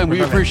next time.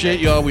 We appreciate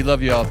you all. We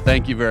love you all.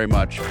 Thank you very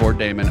much. For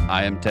Damon,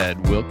 I am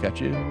Ted. We'll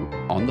catch you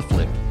on the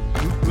flip.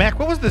 Mac,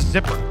 what was the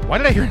zipper? Why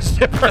did I hear a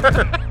zipper?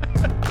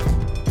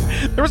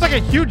 There was like a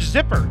huge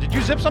zipper. Did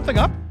you zip something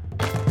up?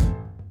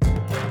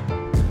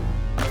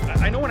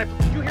 I know when I...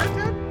 Did you hear it,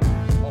 Dad?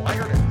 Oh, I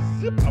heard it.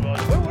 Zip. I'm like,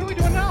 what